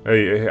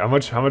 Hey, how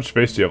much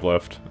space do you have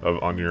left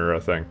on your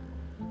thing?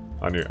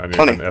 On your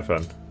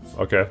FN?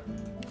 Okay.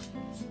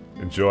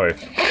 Enjoy.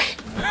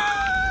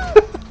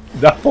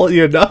 Not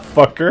fully enough,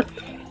 fucker.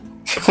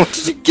 What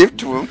did you give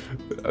to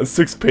him?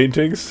 6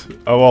 paintings.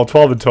 Oh well,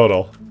 12 in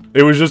total.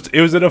 It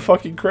was in a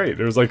fucking crate.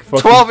 There was like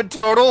fucking 12 in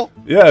total.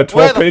 Yeah, 12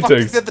 Where paintings. the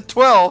fuck is it the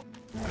 12?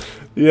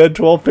 You had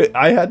 12.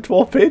 I had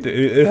 12 paintings.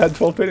 It had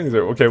 12 paintings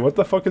there. Okay, what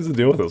the fuck is the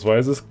deal with this? Why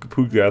is this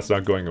poo gas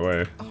not going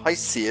away? I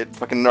see it.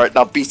 Fucking right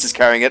now, Beast is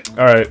carrying it.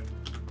 All right,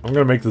 I'm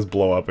gonna make this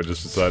blow up. I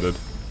just decided.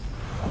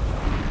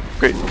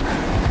 Great.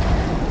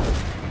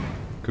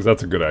 Because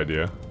that's a good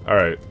idea. All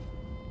right.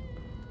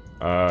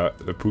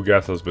 The poo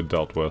gas has been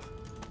dealt with.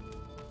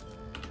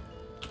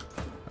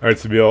 Alright,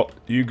 Sabil,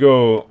 you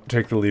go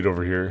take the lead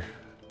over here.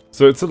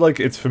 So it's like,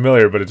 it's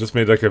familiar, but it just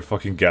made like a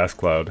fucking gas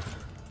cloud.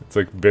 It's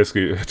like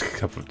basically a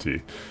cup of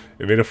tea.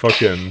 It made a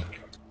fucking...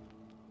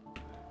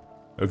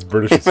 That's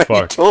British as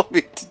fuck. You told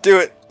me to do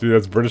it. Dude,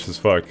 that's British as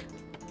fuck.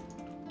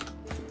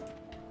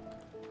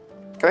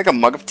 Can I make a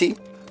mug of tea?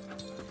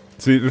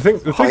 See, the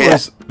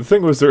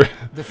thing was there...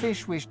 The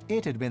fish wished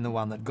it had been the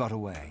one that got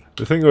away.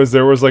 The thing was,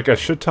 there was like a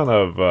shit ton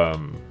of,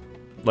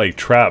 like,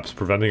 traps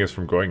preventing us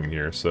from going in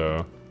here,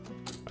 so...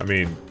 I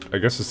mean, I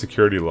guess a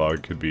security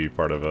log could be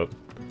part of it.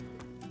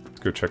 Let's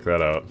go check that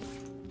out.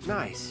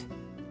 Nice.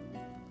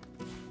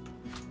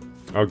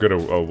 Oh, good, a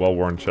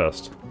well-worn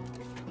chest.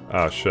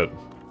 Ah, shit.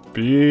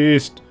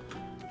 Beast!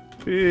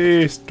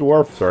 Beast!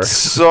 Dwarf, sorry.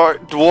 Sorry,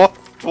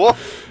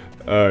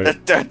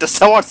 dwarf? Did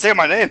someone say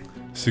my name?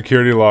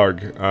 Security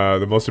log.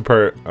 The most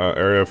important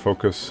area of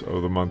focus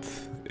of the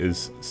month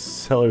is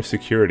cellar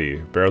security.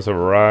 Barrels have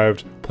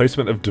arrived.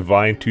 Placement of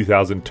Divine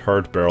 2000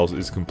 turret barrels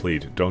is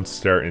complete. Don't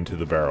stare into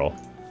the barrel.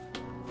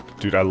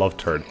 Dude, I love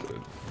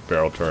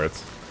barrel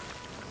turrets.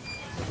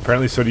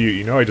 Apparently so do you.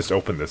 You know I just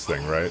opened this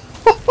thing, right?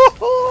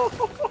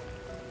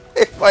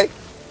 Hey, Mike.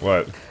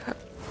 What?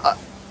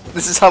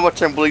 This is how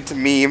much I'm willing to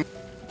meme.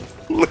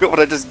 Look at what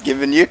I just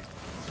given you.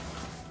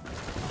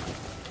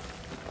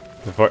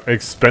 The fuck?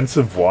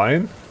 Expensive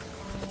wine?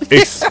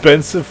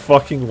 Expensive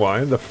fucking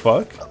wine? The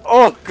fuck?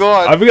 Oh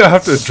god! I'm gonna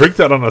have to drink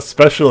that on a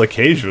special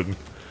occasion.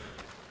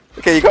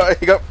 Okay, you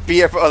got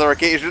beer for other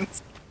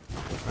occasions.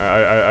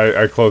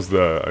 I closed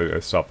the. I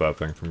stopped that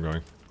thing from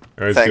going.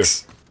 Anyways,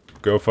 Thanks.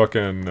 Go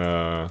fucking.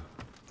 Go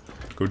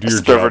do your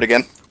Serve job. it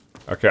again.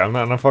 Okay, I'm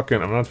not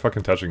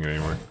fucking touching it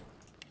anymore.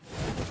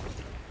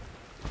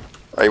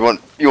 Oh, you want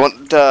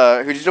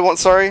who did you want?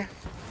 Sorry.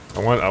 I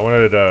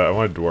wanted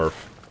dwarf.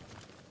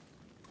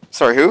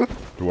 Sorry, who?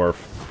 Dwarf.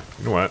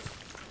 You know what?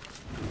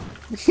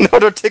 No,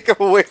 don't take him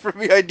away from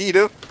me. I need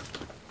him.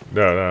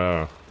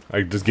 No.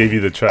 I just gave you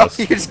the chest.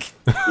 You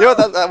know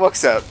what? That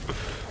works out.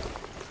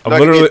 I'm No,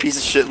 literally I can be a piece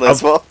of shit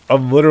as well.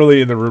 I'm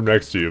literally in the room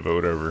next to you, but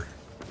whatever.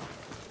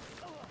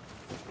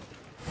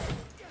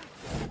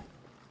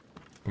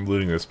 I'm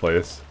looting this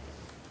place.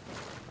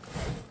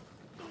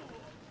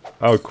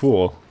 Oh,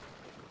 cool.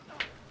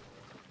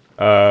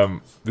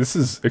 This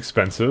is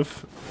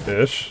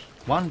expensive-ish.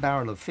 One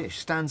barrel of fish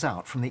stands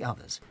out from the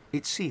others.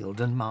 It's sealed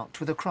and marked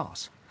with a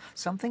cross.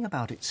 Something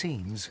about it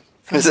seems...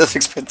 Is it as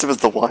expensive as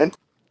the wine?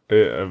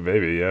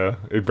 Maybe, yeah.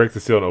 It'd break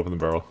the seal and open the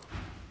barrel.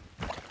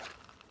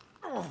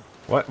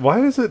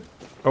 Why does it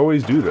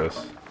always do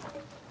this?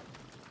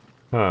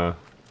 Huh.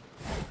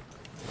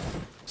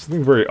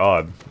 Something very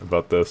odd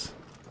about this.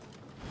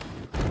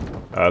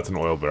 It's an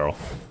oil barrel.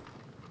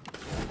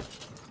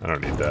 I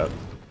don't need that.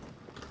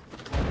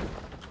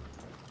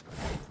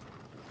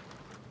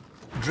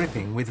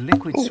 Dripping with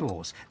liquid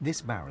sauce,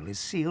 this barrel is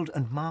sealed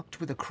and marked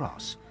with a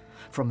cross.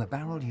 From the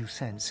barrel you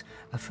sense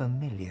a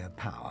familiar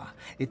power.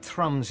 It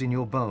thrums in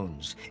your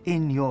bones,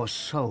 in your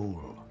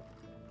soul.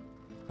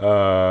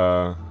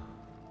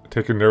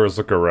 Take a nervous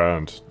look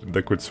around.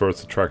 Liquid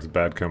source attracts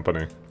bad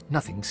company.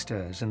 Nothing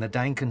stirs in the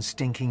dank and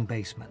stinking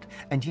basement,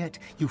 and yet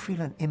you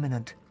feel an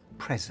imminent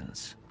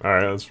presence.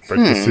 Alright, let's break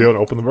the seal and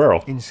open the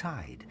barrel.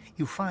 Inside,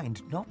 you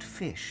find not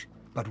fish,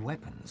 but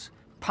weapons.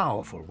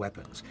 Powerful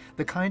weapons.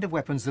 The kind of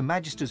weapons the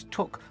Magisters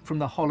took from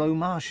the hollow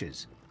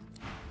marshes.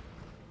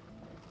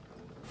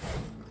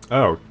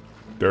 Oh,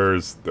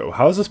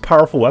 how is this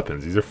powerful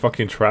weapons? These are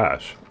fucking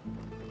trash.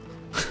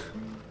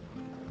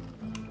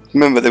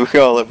 Remember that we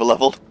all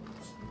overleveled.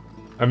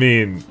 I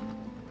mean,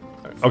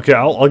 okay,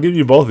 I'll give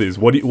you both of these.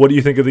 What do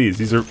you think of these?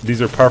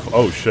 These are powerful.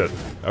 Oh shit.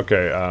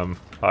 Okay.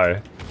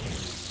 Hi.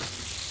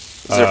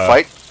 Is there a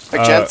fight?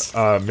 By chance?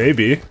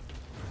 Maybe.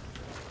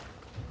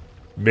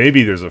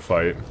 Maybe there's a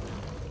fight.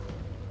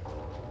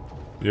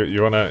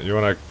 You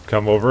wanna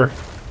come over?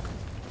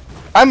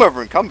 I'm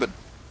over encumbered.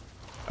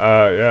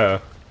 Yeah.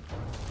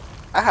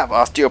 I have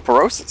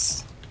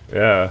osteoporosis.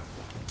 Yeah.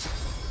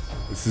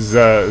 This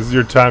is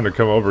your time to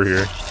come over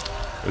here.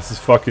 This is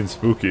fucking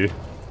spooky.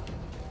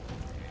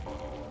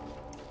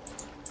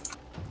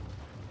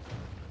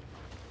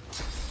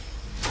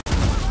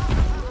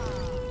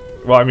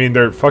 Well, I mean,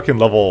 they're fucking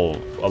level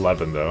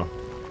 11, though.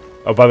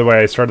 Oh, by the way,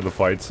 I started the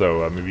fight,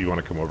 so maybe you want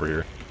to come over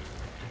here.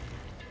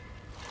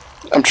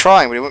 I'm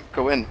trying, but he won't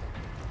go in.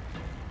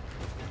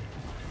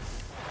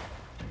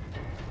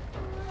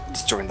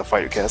 Just join the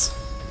fight, who cares?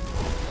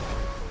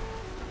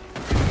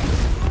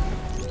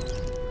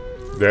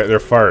 They're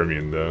fire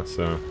immune, though,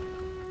 so...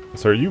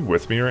 So are you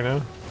with me right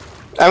now?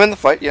 I'm in the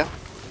fight, yeah.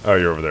 Oh,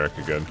 you're over there.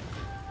 Okay, good.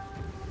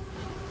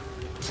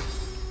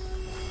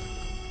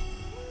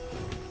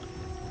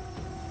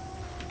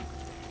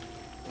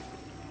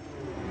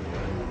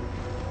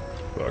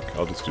 Fuck,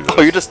 I'll just do this.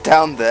 Oh, you're just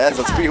down there?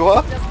 That's where you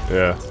are?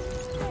 Yeah.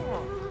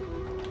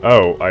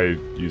 Oh, I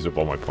used up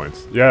all my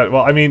points. Yeah,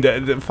 well, I mean,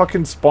 the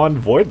fucking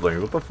spawned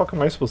voidling. What the fuck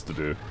am I supposed to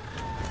do?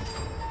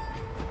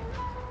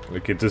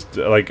 Like, it just,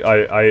 like,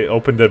 I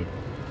opened a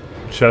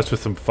chest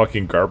with some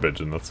fucking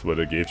garbage, and that's what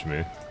it gave to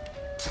me.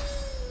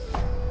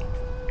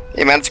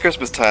 Hey man, it's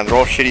Christmas time. They're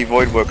all shitty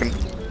void working.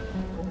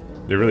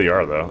 They really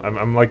are, though.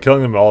 I'm like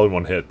killing them all in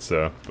one hit,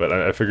 so... But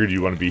I figured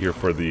you want to be here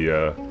for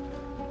the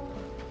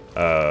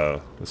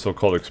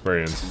so-called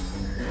experience.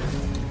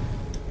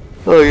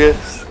 Oh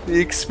yes, the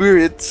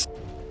experience.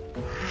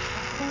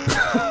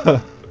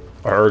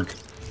 Arg.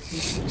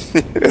 Is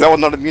that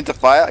one not immune to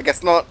fire? I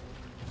guess not.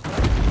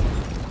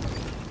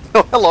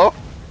 Oh, hello.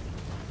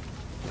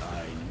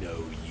 I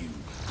know you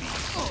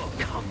beast.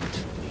 Come to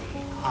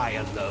me. I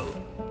alone.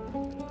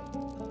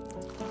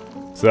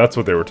 So that's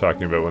what they were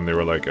talking about when they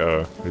were like,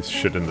 there's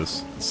shit in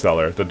this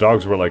cellar. The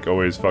dogs were like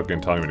always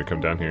fucking telling me to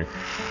come down here.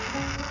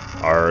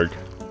 Arg.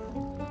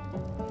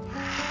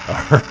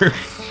 Arg.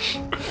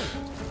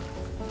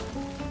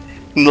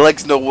 And the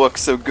legs don't work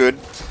so good.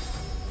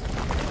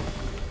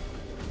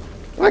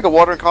 Like a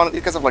water con,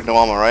 you guys have like no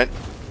armor, right?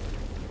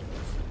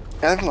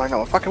 Yeah, never mind,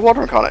 I'm a fucking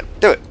water incarnate.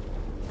 Do it.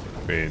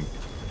 I mean,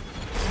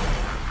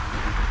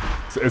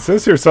 it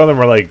says here some of them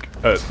are like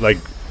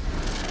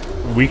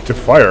weak to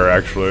fire,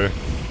 actually.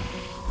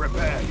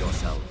 Prepare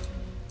yourself.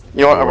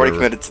 You know what? I've already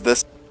committed to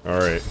this.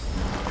 Alright.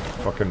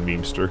 Fucking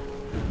memester.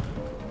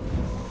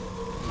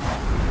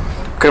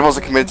 Could have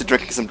also committed to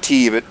drinking some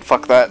tea, but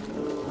fuck that.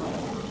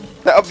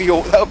 That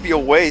would be a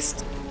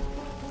waste.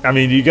 I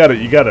mean, you gotta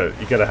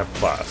have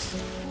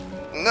class.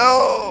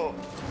 No.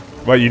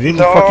 What, you didn't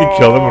fucking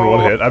kill them in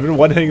one hit? I've been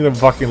one-hitting them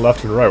fucking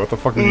left and right. What the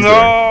fuck are you doing?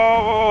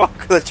 No,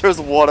 because I chose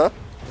water.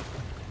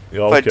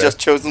 Yeah, if I'd just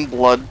chosen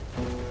blood,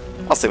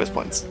 I'll save his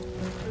points.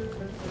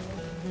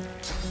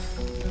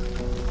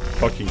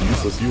 Fucking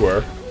useless you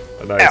are.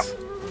 Nice. Ow.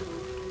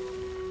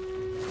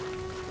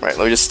 Right,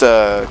 let me just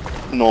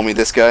normie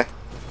this guy.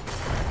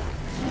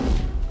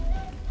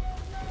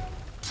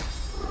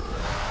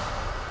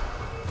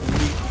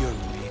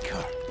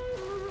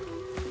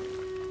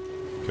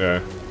 Okay.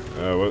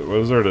 What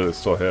is there to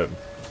still hit?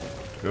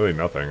 Really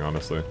nothing,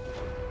 honestly.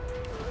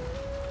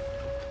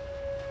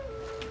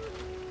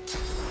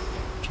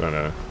 Trying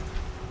to...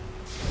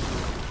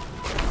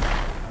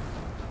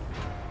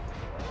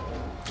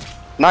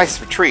 Nice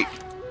retreat.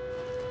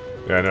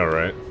 Yeah, I know,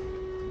 right?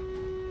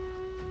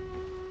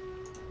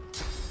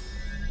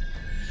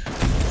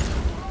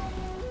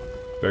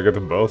 Did I get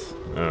them both?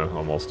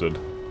 Almost did.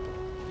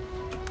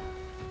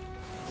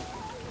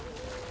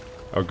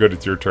 Oh good,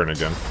 it's your turn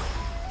again.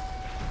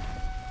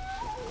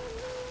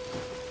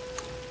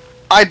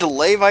 I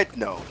delay my...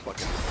 No,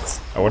 fucking...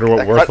 I wonder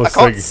what worthless I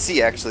can't thing...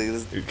 see, actually.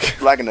 This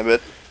is lagging a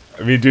bit.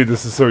 I mean, dude,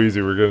 this is so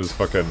easy. We're gonna just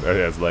fucking... Oh,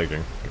 yeah, it's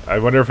lagging. I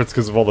wonder if it's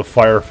because of all the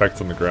fire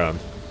effects on the ground.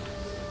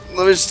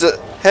 Let me just...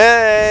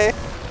 Hey!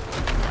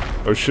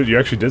 Oh shit, you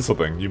actually did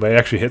something. You may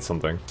actually hit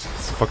something.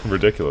 It's fucking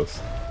ridiculous.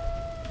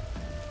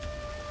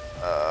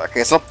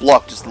 Okay, it's not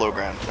blocked, just low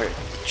ground. Okay,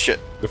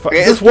 shit.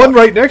 Okay, there's one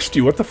right next to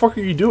you. What the fuck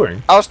are you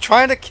doing? I was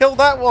trying to kill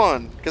that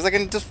one! Because I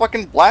can just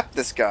fucking blap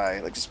this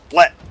guy. Like, just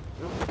blap.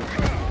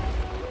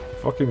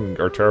 Fucking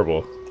are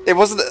terrible. It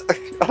wasn't...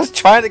 I was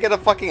trying to get a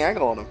fucking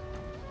angle on him.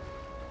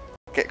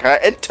 Okay, can I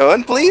end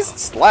turn, please?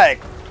 Slag.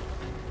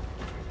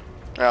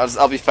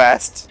 I'll be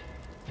fast.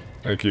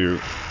 Thank you.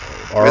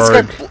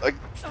 Arg.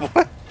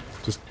 What?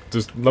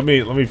 Just let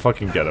me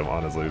fucking get him,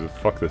 honestly. Just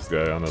fuck this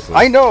guy, honestly.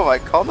 I know, I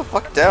calm the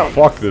fuck down.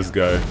 Fuck this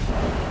guy.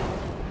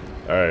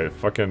 Alright,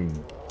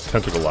 fucking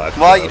tentacle lad.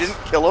 Well, you didn't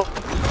kill him.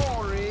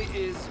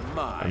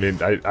 I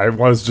mean, I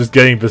was just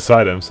getting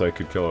beside him so I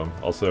could kill him.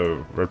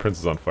 Also, Red Prince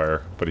is on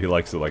fire, but he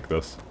likes it like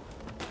this.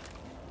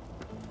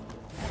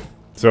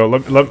 So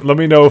let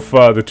me know if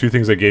the two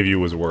things I gave you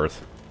was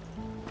worth.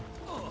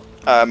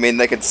 I mean,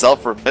 they could sell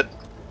for a bit.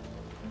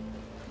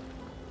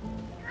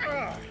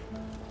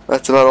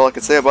 That's about all I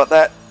can say about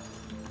that.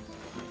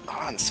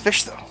 Oh, and this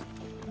fish, though.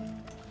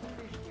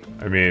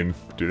 I mean,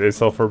 do they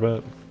sell for a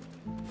bit?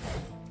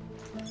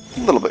 A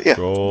little bit, yeah.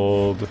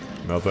 Gold,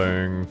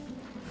 nothing.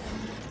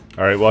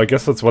 Alright, well I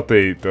guess that's what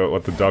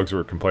what the dogs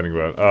were complaining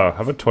about.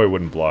 Have a toy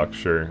wooden block,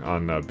 sure,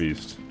 on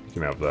Beast. You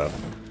can have that.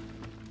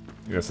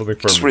 Yeah, something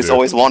for him Just what to he's do.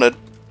 always wanted.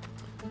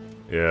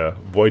 Yeah,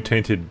 Void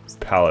Tainted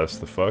Palace,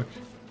 the fuck?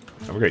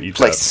 I'm gonna eat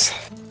Place.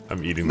 that.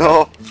 I'm eating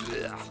no.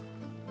 that.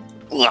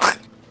 Ugh.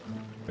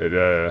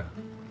 It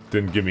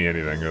didn't give me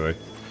anything, really.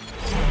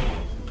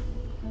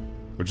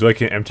 Would you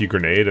like an empty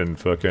grenade and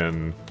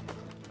fucking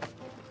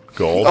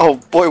gold? Oh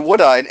boy,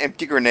 would I? An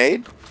empty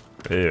grenade?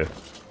 Yeah.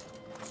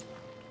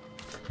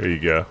 Here you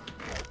go.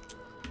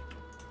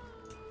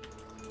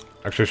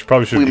 Actually, I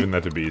probably should have given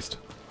that to Beast.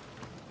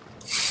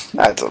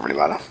 Nah, it doesn't really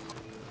matter.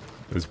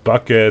 There's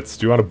buckets.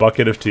 Do you want a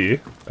bucket of tea?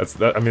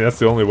 I mean, that's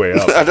the only way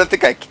up. I don't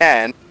think I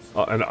can.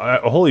 And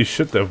holy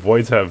shit, the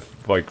voids have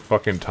like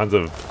fucking tons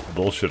of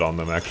bullshit on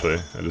them. Actually,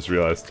 I just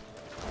realized.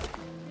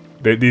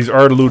 These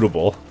are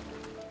lootable.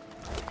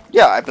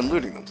 Yeah, I've been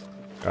looting them.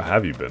 How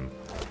have you been?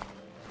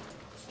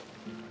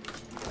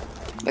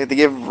 Like they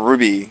give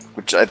Ruby,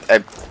 which I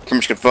pretty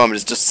much confirmed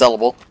is just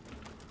sellable.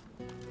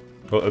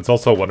 Well, it's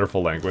also a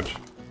wonderful language.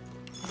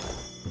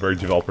 Very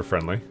developer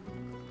friendly.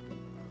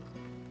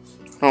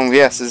 Oh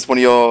yes, is this one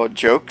of your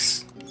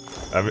jokes?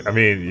 I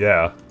mean,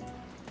 yeah.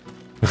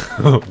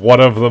 One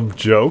of them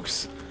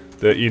jokes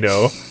that, you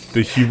know,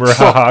 the humor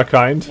haha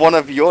kind. One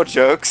of your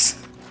jokes.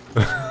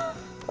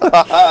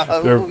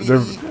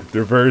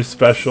 they're very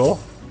special.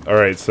 All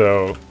right,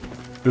 so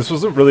this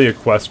wasn't really a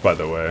quest, by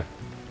the way,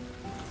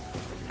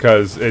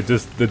 because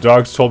the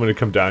dogs told me to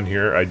come down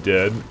here. I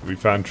did. We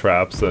found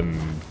traps and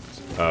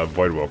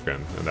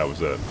Voidwoken, and that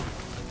was it.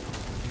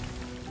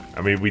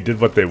 I mean, we did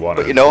what they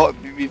wanted. But you know,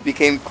 we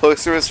became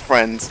closer as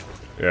friends.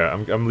 Yeah,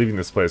 I'm leaving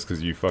this place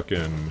because you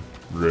fucking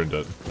ruined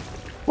it.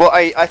 Well,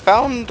 I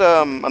found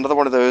another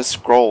one of those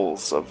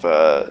scrolls of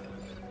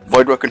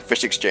Voidwoken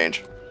Fish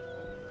Exchange.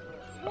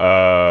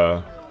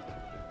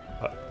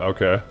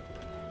 Okay.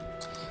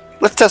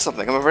 Let's test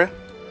something. Come over here.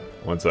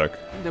 One sec.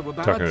 There were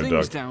bad Talking to the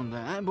things dog. down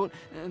there, but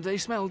they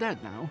smell dead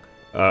now.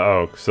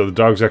 Oh, so the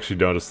dogs actually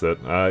noticed it.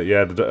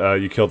 Yeah,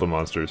 you killed the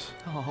monsters.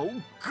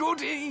 Oh,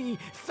 goody!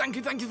 Thank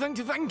you, thank you, thank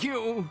you, thank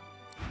you!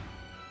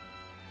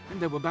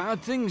 There were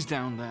bad things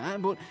down there,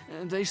 but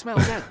they smell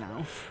dead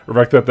now.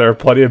 Remember that there are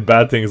plenty of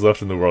bad things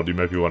left in the world. You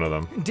might be one of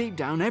them. Deep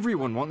down,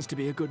 everyone wants to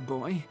be a good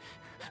boy.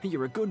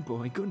 You're a good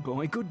boy, good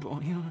boy, good boy,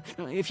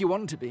 if you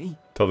want to be.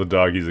 Tell the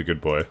dog he's a good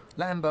boy.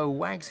 Lambo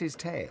wags his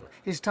tail,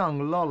 his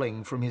tongue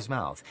lolling from his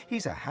mouth.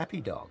 He's a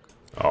happy dog.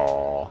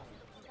 Aww.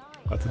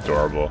 That's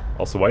adorable.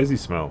 Also, why does he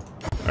smell?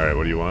 Alright,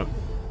 what do you want?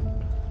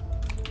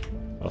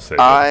 I'll save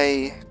it.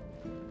 I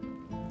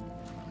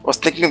was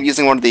thinking of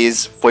using one of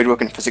these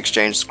Voidwoken Fish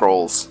Exchange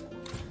scrolls.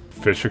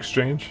 Fish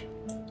exchange?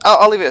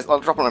 I'll leave it. I'll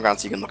drop it on the ground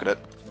so you can look at it.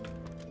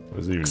 What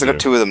does it even Because I do? got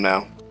 2 of them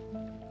now.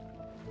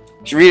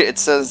 If you read it, it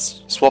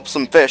says, swap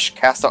some fish,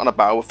 cast it on a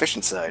bow with fish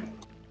inside.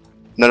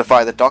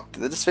 Notify the dock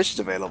that this fish is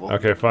available.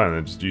 Okay, fine.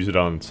 Then just use it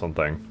on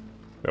something.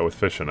 Yeah, with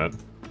fish in it.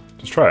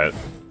 Just try it.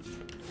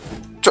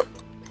 Sure.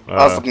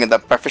 I was looking at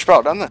that fish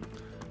bow down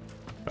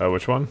there.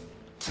 Which one?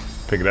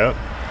 Pick it out?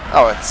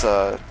 Oh,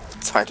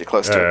 it's high too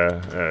close to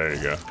it. There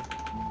you go.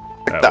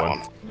 Pick that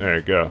one. There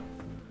you go.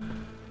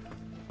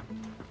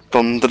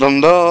 Dum da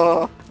dum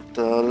da.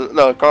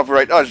 No,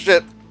 copyright. Oh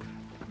shit.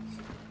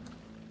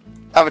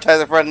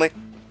 Advertiser friendly.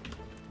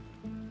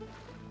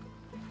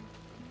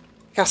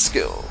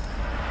 Caskill.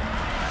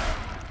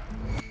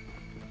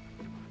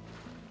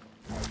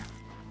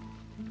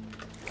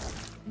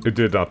 It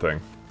did nothing.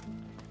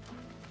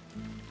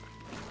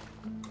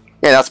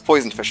 Yeah, that's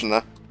poison fish in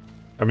there.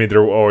 I mean,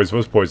 there always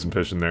was poison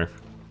fish in there.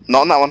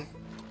 Not in that one.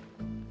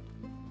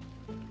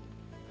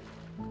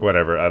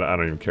 Whatever, I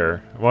don't even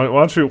care. Why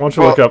don't you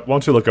look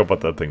up what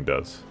that thing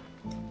does?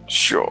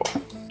 Sure.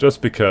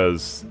 Just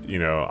because, you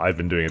know, I've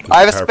been doing it this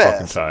I have a entire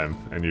fucking spare. time,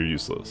 and you're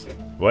useless.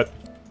 What?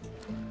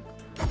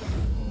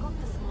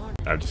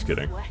 I'm just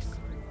kidding.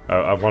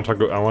 I want to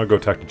go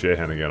talk to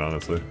Jahan again,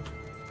 honestly.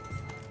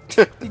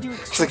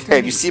 It's like, hey,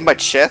 have you seen my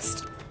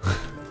chest?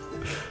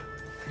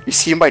 You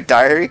see my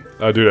diary?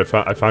 Oh, dude,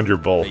 I found your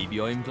bowl. Maybe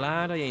I'm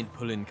glad I ain't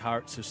pulling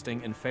carts of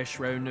stinking fish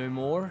round no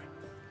more.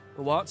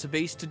 But what's a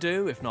beast to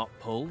do if not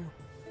pull?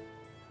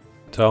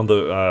 Tell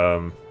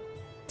the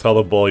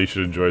bull you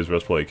should enjoy as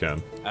best while he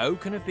can. How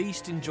can a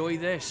beast enjoy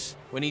this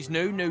when he's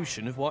no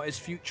notion of what his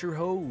future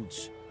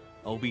holds?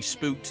 I'll be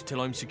spooked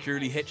till I'm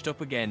securely hitched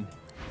up again.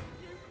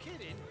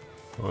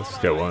 Well, let's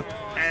just get one.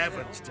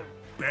 Heavens to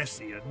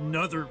Bessie,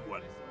 another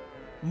one.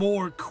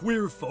 More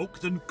queer folk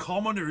than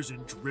commoners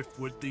in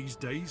Driftwood these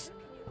days.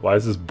 Why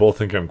does this bull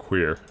think I'm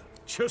queer?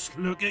 Just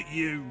look at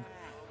you.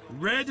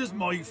 Red as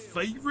my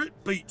favourite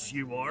beach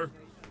you are.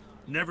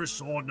 Never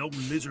saw no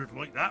lizard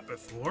like that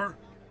before.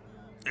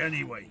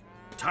 Anyway,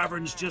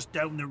 tavern's just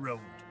down the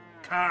road.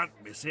 Can't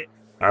miss it.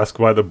 Ask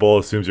why the bull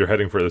assumes you're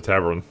heading for the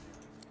tavern.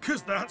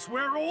 'Cause that's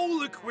where all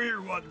the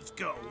queer ones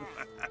go.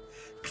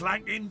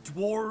 Clanking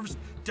dwarves,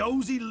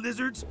 dozy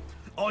lizards.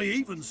 I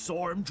even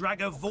saw him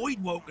drag a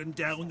Voidwoken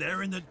down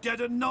there in the dead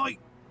of night.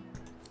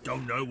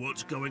 Don't know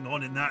what's going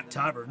on in that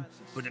tavern,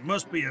 but it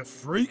must be a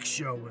freak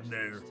show in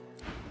there.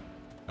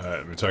 Alright,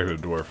 I'm talking to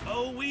the dwarf.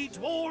 Oh, we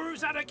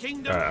dwarves at a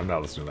kingdom. Alright, I'm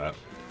not listening to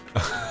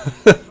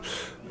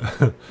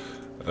that.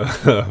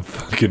 I'm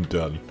fucking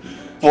done.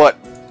 What?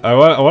 I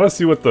want to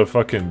see what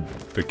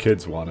the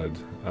kids wanted.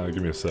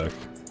 Give me a sec.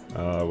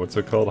 What's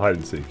it called? Hide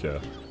and seek, yeah.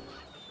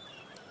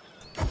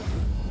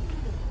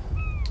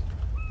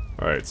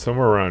 Alright,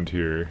 somewhere around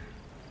here.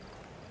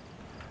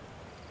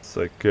 It's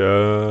like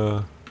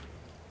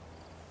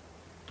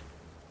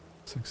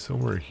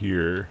somewhere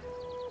here.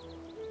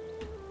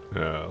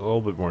 Yeah, a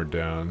little bit more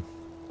down.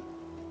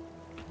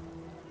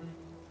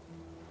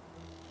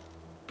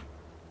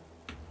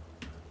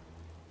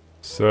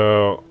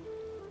 So,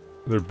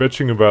 they're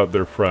bitching about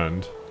their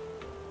friend.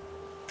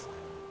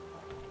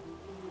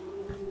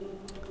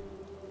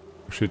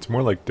 Actually, it's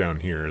more like down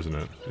here, isn't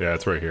it? Yeah,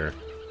 it's right here.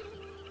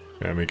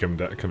 Yeah, I mean, come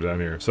down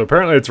here. So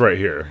apparently it's right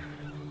here.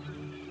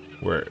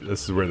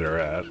 This is where they're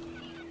at.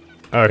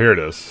 Oh, here it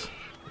is.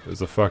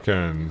 There's a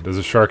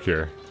shark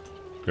here.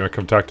 You wanna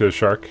come talk to the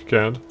shark,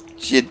 Ken?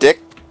 She a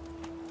dick?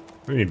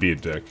 What do you mean be a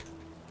dick?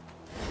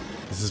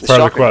 This is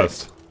part of the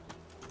quest.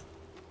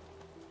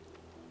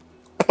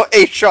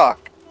 A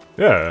shark.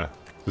 Yeah,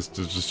 just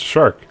a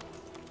shark.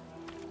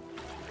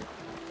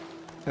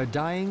 A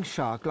dying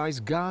shark lies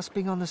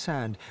gasping on the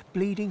sand,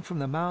 bleeding from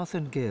the mouth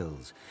and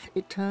gills.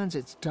 It turns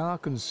its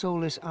dark and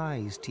soulless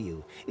eyes to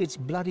you. Its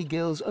bloody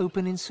gills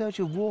open in search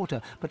of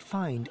water, but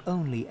find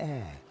only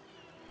air.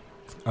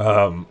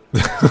 Laugh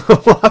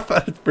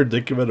at its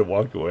predicament and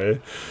walk away.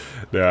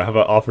 Yeah, how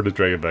about offer to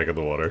drag it back in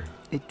the water?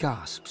 It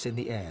gasps in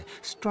the air,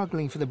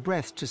 struggling for the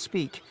breath to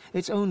speak.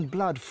 Its own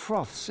blood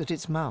froths at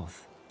its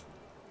mouth.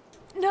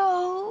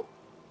 No,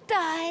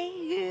 die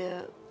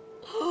here.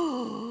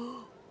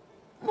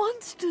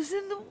 Monsters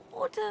in the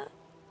water.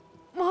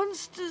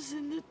 Monsters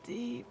in the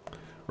deep.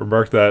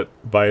 Remark that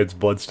by its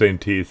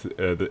blood-stained teeth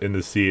in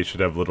the sea, it should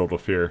have little to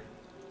fear.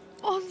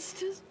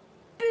 Monsters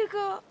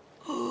bigger.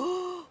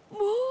 More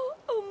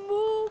and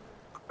more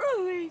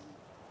growing.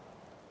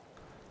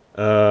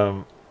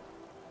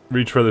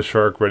 Reach for the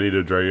shark, ready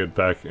to drag it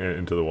back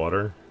into the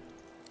water.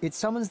 It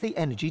summons the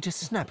energy to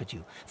snap at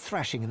you,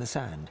 thrashing in the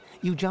sand.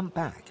 You jump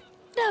back.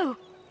 No,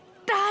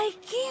 die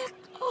here.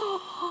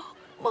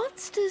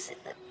 Monsters in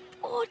the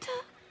water.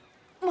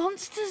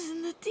 Monsters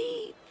in the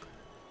deep.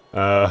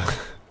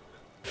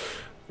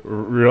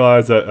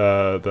 Realize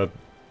that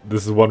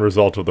this is one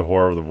result of the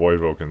horror of the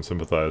Voidwoken.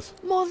 Sympathize.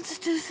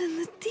 Monsters in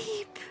the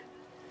deep.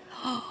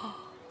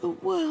 The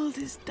world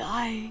is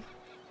dying.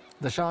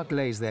 The shark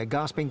lays there,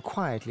 gasping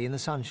quietly in the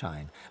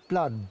sunshine.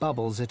 Blood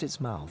bubbles at its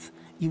mouth.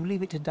 You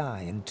leave it to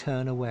die and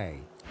turn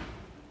away.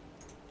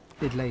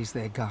 It lays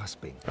there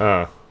gasping.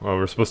 Ah, well,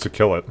 we're supposed to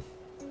kill it.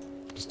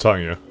 Just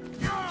telling you.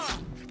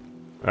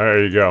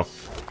 There you go.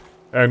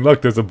 And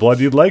look, there's a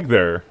bloody leg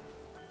there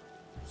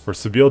for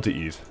Sabine to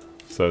eat.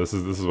 So this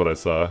is what I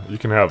saw. You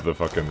can have the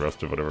fucking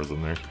rest of whatever's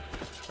in there.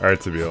 All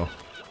right, Sabine.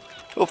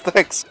 Oh,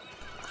 thanks.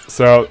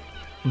 So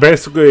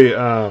basically,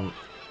 as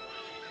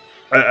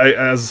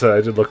I said,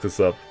 I did look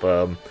this up.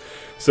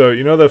 So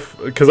you know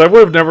because I would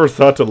have never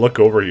thought to look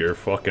over here,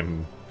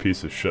 fucking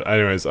piece of shit.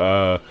 Anyways,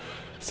 so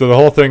the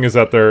whole thing is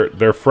that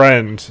their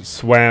friend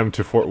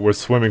was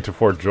swimming to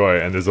Fort Joy,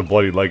 and there's a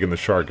bloody leg in the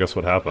shark. Guess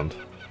what happened?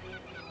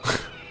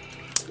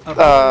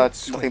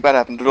 Nothing bad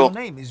happened at all.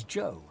 Your name is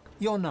Joe.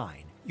 You're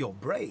 9. You're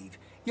brave.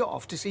 You're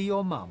off to see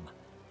your mum.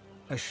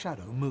 A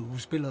shadow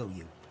moves below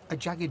you. A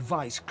jagged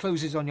vice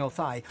closes on your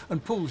thigh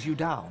and pulls you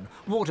down.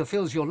 Water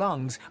fills your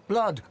lungs.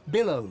 Blood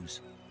billows.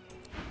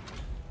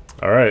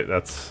 Alright,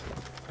 that's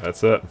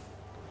it.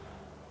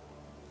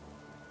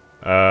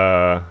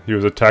 He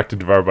was attacked and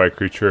devoured by a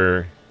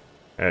creature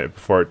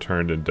before it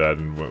turned and dead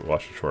and went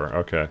washed ashore.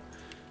 Okay.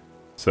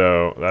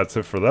 So, that's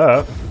it for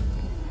that.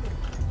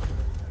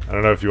 I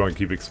don't know if you want to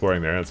keep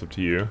exploring there. That's up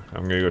to you.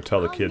 I'm gonna go tell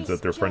the kids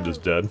that their friend is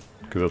dead,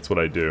 because that's what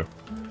I do.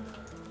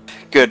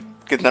 Good.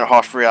 Get in their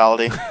harsh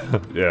reality.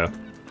 Yeah.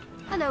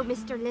 Hello,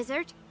 Mr.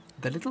 Lizard.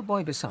 The little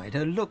boy beside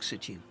her looks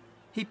at you.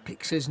 He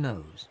picks his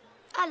nose.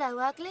 Hello,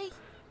 ugly.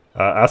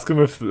 Ask them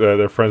if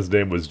their friend's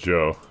name was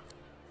Joe.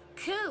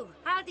 Cool.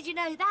 How did you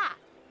know that?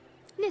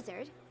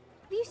 Lizard,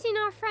 have you seen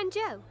our friend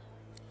Joe?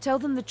 Tell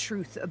them the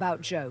truth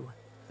about Joe.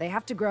 They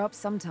have to grow up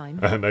sometime.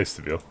 Nice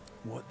to you.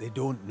 What they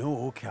don't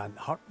know can't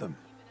hurt them.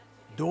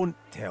 Don't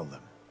tell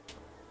them.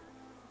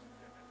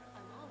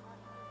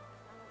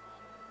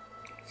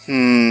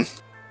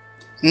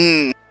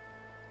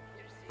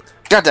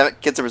 God damn it,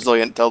 kids are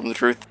resilient, tell them the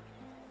truth.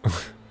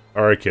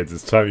 Alright kids,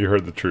 it's time you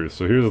heard the truth.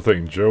 So here's the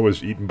thing, Joe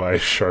was eaten by a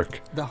shark.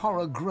 The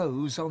horror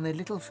grows on their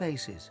little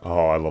faces.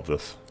 Oh, I love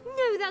this.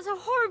 No, that's a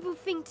horrible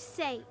thing to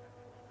say.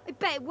 I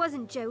bet it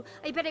wasn't Joe.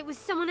 I bet it was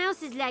someone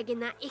else's leg in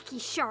that icky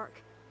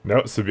shark.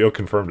 No, Sabine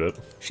confirmed it.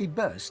 She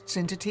bursts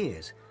into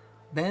tears.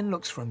 Then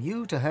looks from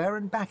you to her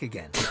and back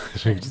again.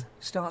 Then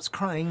starts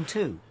crying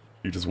too.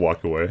 You just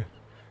walk away.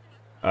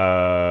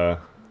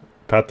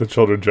 Pat the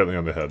children gently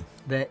on the head.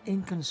 They're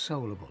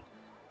inconsolable.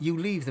 You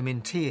leave them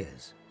in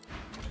tears.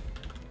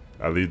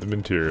 I leave them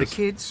in tears. The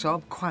kids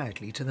sob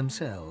quietly to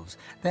themselves,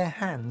 their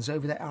hands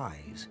over their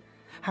eyes.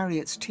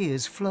 Harriet's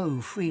tears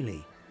flow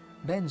freely.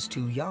 Ben's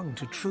too young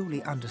to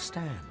truly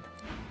understand.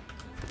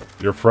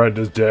 Your friend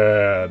is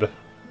dead.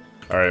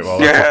 Alright, well,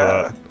 that's it for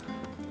that.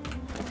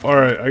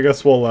 Alright, I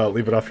guess we'll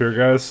leave it off here,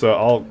 guys.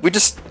 So We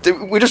just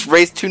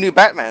raised 2 new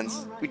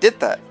Batmans. We did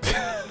that.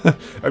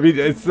 I mean,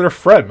 it's their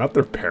friend, not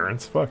their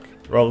parents. Fuck.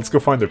 Well, let's go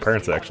find their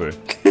parents, actually.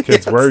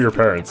 Kids, where are your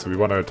parents? We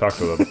want to talk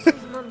to them.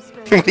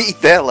 We eat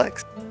their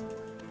legs.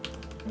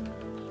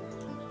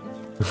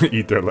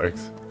 Eat their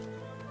legs.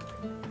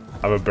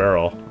 I'm a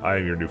barrel. I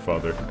am your new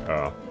father.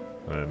 Oh,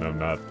 and I'm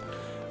not.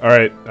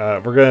 Alright,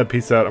 we're gonna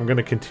peace out. I'm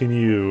gonna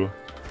continue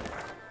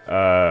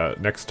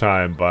next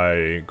time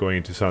by going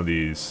into some of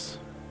these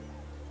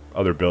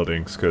other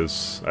buildings,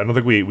 because I don't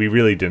think we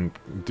really didn't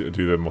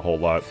do them a whole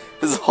lot.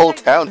 There's a whole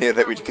town here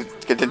that we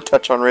didn't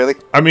touch on, really.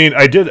 I mean,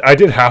 I did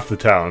half the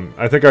town.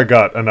 I think I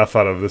got enough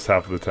out of this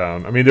half of the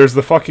town. I mean, there's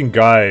the fucking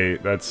guy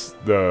that's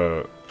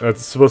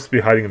supposed to be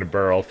hiding in a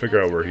barrel. I'll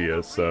figure out where he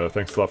is. So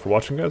thanks a lot for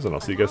watching, guys, and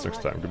I'll see you guys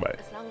next time. Goodbye.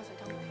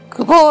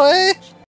 Goodbye!